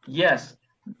 Yes.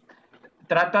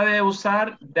 Trata de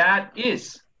usar that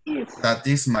is. That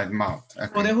is my mouse. Okay.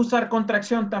 Puedes usar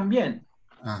contracción también.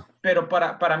 Ah. Pero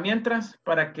para mientras,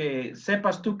 para que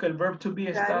sepas tú que el verb to be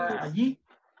está allí,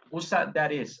 usa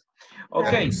that is.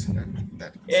 Okay.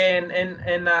 That is.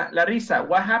 And Larissa,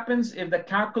 what happens if the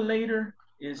calculator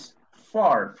is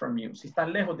far from you? Si está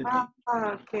lejos de ti.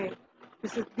 Okay.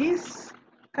 This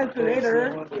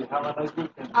calculator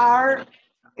are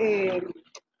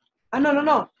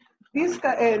no. This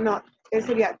no,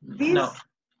 sería this. No.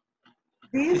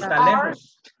 These si está are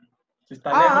lejos. Si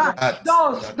está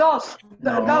lejos. Dos.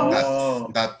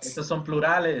 Estos son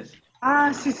plurales.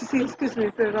 Sí, excuse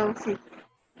me, perdón, sí.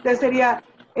 Entonces sería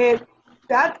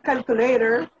that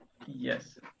calculator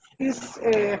is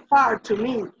far to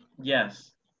me.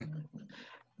 Yes.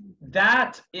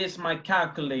 That is my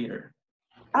calculator.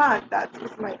 That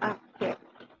is my, okay.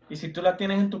 Y si tú la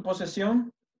tienes en tu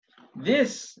posesión,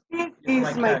 this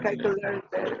is my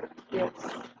calculator. Yes.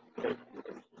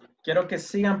 Quiero que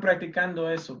sigan practicando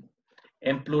eso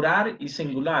en plural y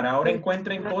singular. Ahora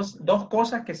encuentren dos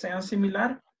cosas que sean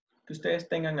similar que ustedes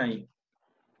tengan ahí.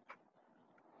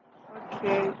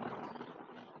 Okay.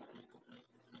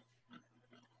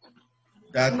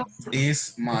 That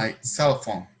is my cell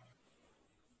phone.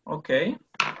 Ok.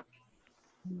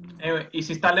 ¿Y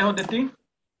si está lejos de ti?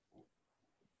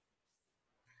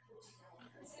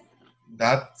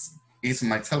 That is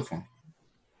my cell phone.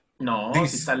 No,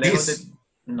 si está lejos de ti.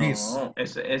 No,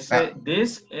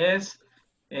 this es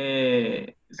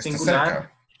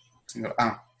singular.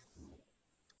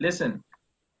 Listen,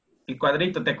 el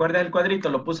cuadrito, ¿te acuerdas del cuadrito?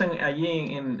 Lo puse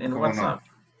allí en WhatsApp.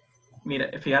 No?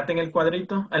 Mira, fíjate en el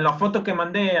cuadrito, en la foto que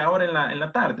mandé ahora en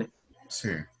la tarde. Sí.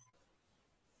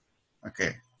 Ok.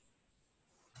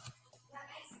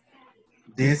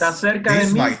 Está cerca de mí. This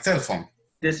is my cell phone.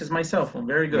 This is my cell phone.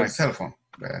 Very good. My cell phone.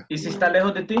 ¿Y si está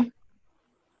lejos de ti?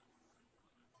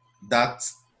 That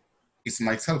is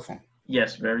my cell phone.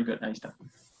 Yes, very good. Ahí está.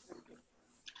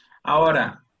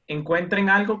 Ahora, encuentren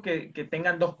algo que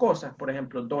tengan dos cosas. Por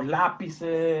ejemplo, 2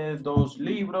 lápices, 2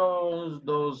 libros,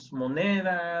 2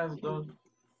 monedas, 2...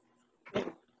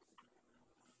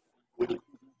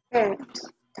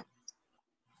 pens.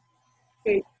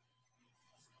 Okay.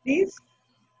 These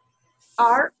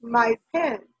are my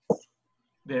pens.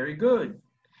 Very good.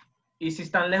 ¿Y si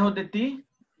están lejos de ti,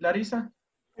 Larisa?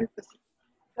 Entonces,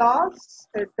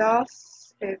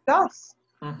 those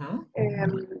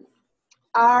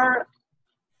are,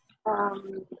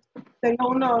 tengo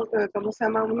unos, ¿cómo se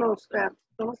llama?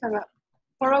 ¿Cómo se llama?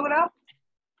 Photograph.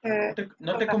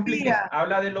 No te compliques,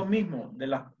 habla de lo mismo, de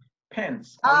las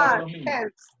pens.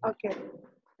 Pens, ok.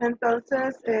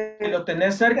 Entonces, ¿Y lo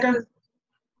tenés cerca?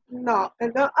 No,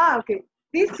 ok.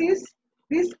 These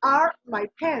are my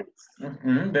pens.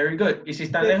 Very good. ¿Y si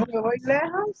están lejos? Voy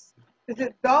lejos.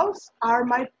 Those are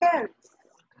my pens.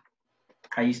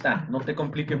 Ahí está, no te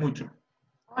compliques mucho.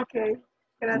 Ok,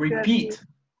 gracias. Repeat.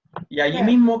 Y allí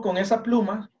mismo con esa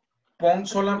pluma, pon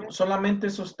solamente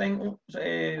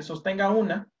sostenga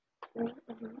una.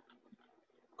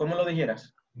 ¿Cómo lo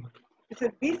dijeras?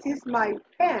 This is my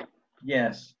pen.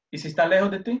 Yes. ¿Y si está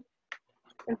lejos de ti?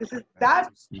 Entonces, that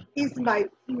is my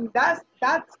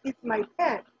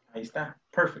pen. Ahí está.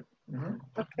 Perfect.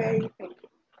 Okay, thank you.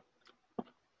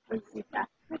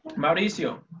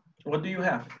 Mauricio, what do you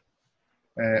have?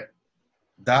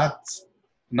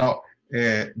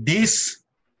 This,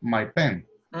 my pen.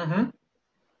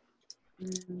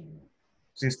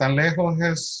 Si están lejos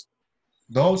es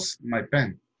those, my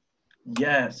pen.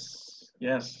 Yes,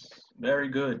 yes, very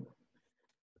good.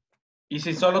 ¿Y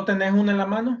si solo tenés una en la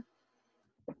mano?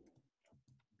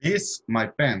 This, my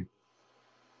pen.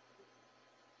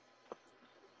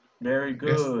 Very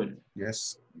good.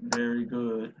 Yes. Very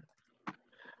good.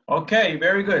 Okay,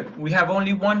 very good. We have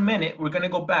only 1 minute. We're going to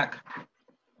go back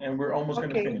and we're almost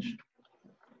going to finish.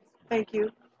 Thank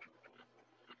you.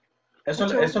 Eso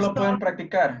lo pueden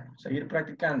practicar, seguir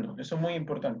practicando. Eso es muy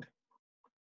importante.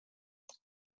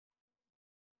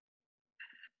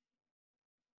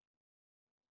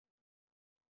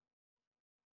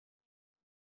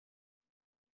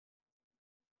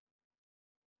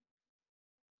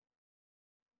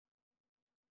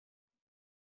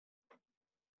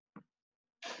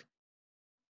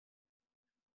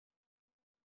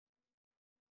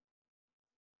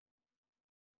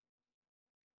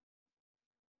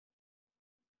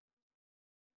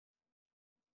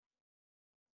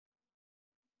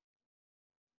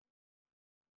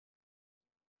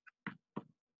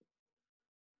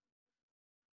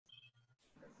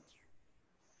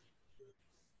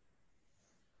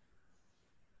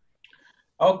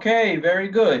 Okay, very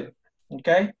good.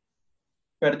 Okay.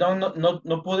 Perdón,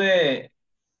 no pude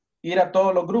ir a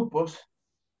todos los grupos.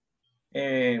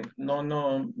 No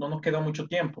nos quedó mucho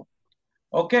tiempo.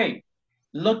 Okay,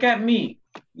 look at me.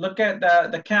 Look at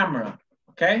the camera.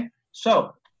 Okay,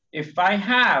 so if I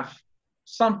have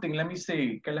something, let me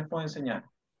see, ¿qué les puedo enseñar?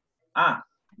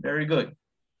 Very good.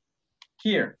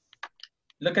 Here,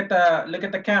 look at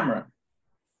the camera.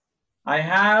 I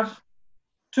have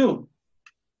two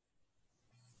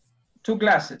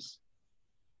glasses.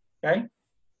 Okay,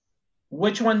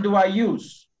 which one do I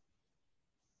use?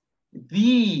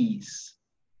 These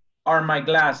are my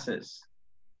glasses.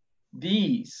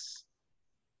 These.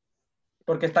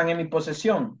 Porque están en mi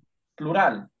posesión,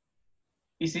 plural.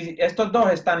 Y si estos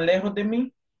dos están lejos de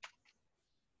mí,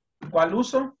 ¿cuál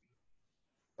uso?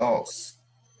 Those.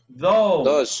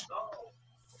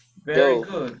 Very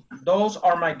good. Those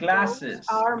are my glasses. Those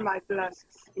are my glasses,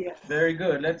 yes. Very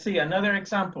good. Let's see, another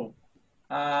example.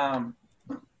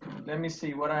 Let me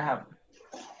see what I have.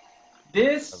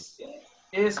 This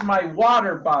is my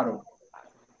water bottle.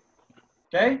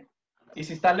 Okay? ¿Y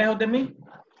si está lejos de mí?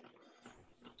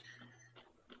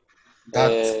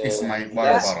 That is my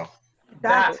water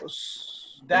bottle.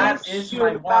 That is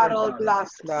my water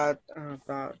bottle.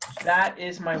 That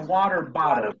is my water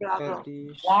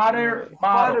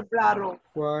bottle.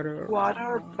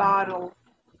 Water bottle.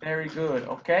 Very good.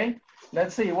 Okay.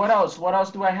 Let's see. What else? What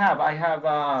else do I have? I have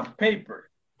paper.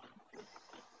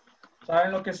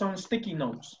 ¿Saben lo que son sticky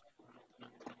notes?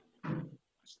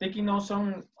 Sticky notes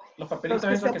son los papelitos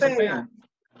esos que se pegan.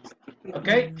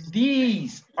 Okay.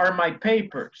 These are my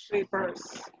papers.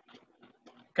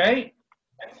 Okay.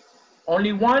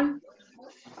 Only one?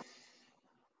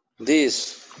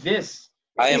 This.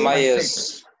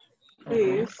 IMIS.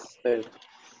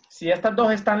 Si estas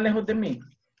dos están lejos de mí,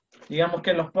 digamos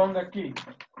que los ponga aquí.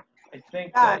 I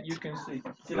think that you can see.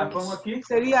 Si las pongo aquí.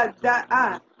 Sería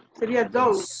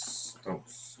those.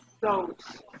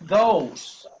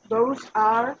 Those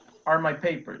are my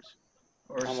papers.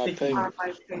 Or sticky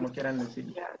notes, como quieran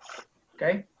decir. Yes.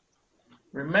 Okay?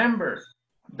 Remember,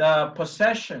 the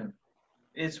possession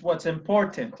is what's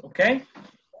important, okay?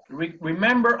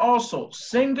 Remember also,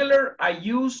 singular, I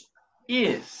use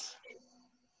is.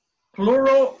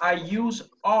 Plural, I use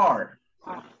are.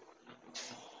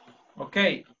 Ok,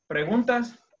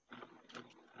 ¿preguntas?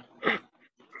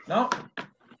 ¿No?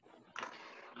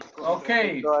 Ok.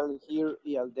 El here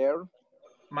y el there.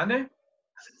 ¿Mande?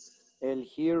 El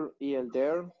here y el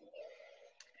there.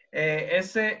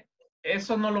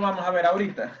 Eso no lo vamos a ver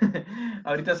ahorita.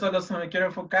 Ahorita solo me quiero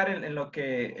enfocar en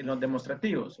los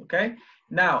demostrativos, ¿ok?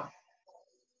 Now,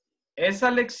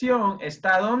 esa lección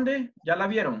está ¿dónde? ¿Ya la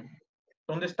vieron?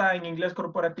 ¿Dónde está en inglés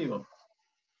corporativo?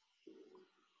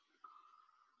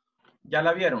 ¿Ya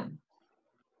la vieron?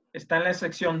 Está en la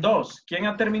sección 2. ¿Quién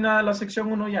ha terminado la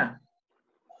sección 1 ya?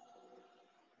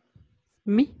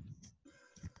 ¿Mi?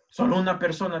 Solo una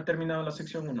persona ha terminado la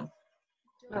sección 1.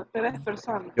 No, 3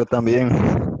 personas. Yo también.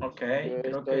 Ok.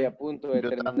 Yo estoy a punto de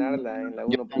terminarla en la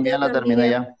 1. Yo también la terminé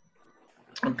ya.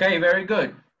 Ok, very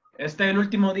good. Este es el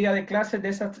último día de clases de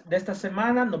esta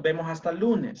semana. Nos vemos hasta el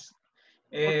lunes.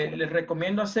 Les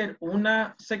recomiendo hacer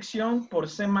una sección por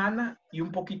semana y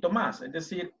un poquito más. Es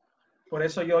decir, por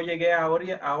eso yo llegué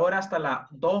ahora hasta la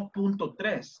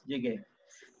 2.3 llegué.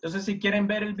 Entonces, si quieren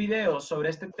ver el video sobre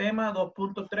este tema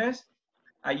 2.3,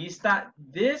 allí está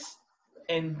this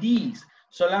and these.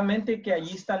 Solamente que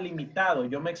allí está limitado.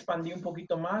 Yo me expandí un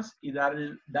poquito más y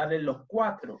darle los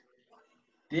 4.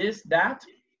 This, that,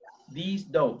 these,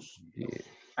 those.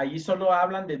 Allí solo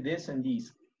hablan de this and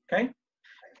these. ¿Ok?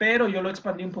 Pero yo lo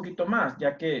expandí un poquito más,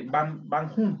 ya que van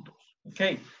juntos.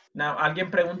 ¿Ok? Now, alguien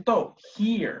preguntó,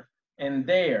 here and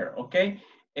there. ¿Ok?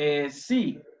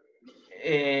 Sí.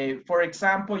 For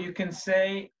example, you can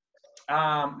say,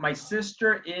 my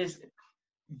sister is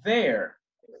there.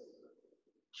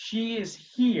 She is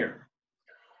here.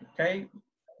 Okay,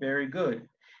 very good.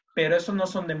 Pero esos no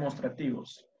son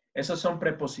demostrativos. Esos son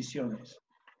preposiciones.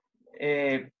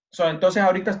 Entonces,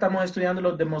 ahorita estamos estudiando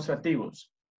los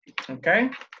demostrativos. Ok.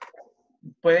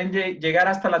 Pueden llegar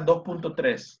hasta las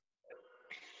 2.3.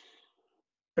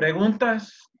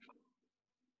 ¿Preguntas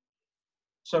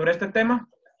sobre este tema?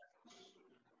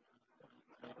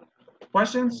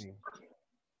 Questions?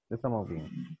 Estamos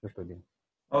bien. Yo estoy bien.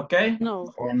 Ok. No,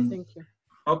 thank you.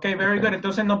 Ok, very good.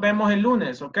 Entonces nos vemos el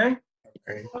lunes, ok?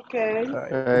 Okay. Okay.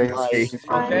 Bye.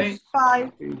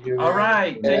 All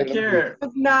right. Take care.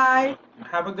 Good night.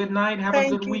 Have a good night. Have a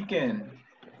good weekend.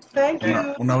 Thank you.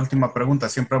 Una última pregunta.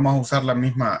 Siempre vamos a usar la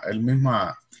misma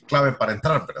clave para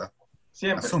entrar, ¿verdad?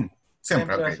 Siempre. Zoom.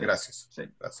 Siempre. Ok, así. gracias. Sí.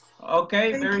 Gracias.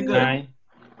 Okay, very good. Bye.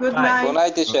 Good Bye. night. Good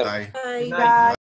night, teacher. Bye. Good Bye. night.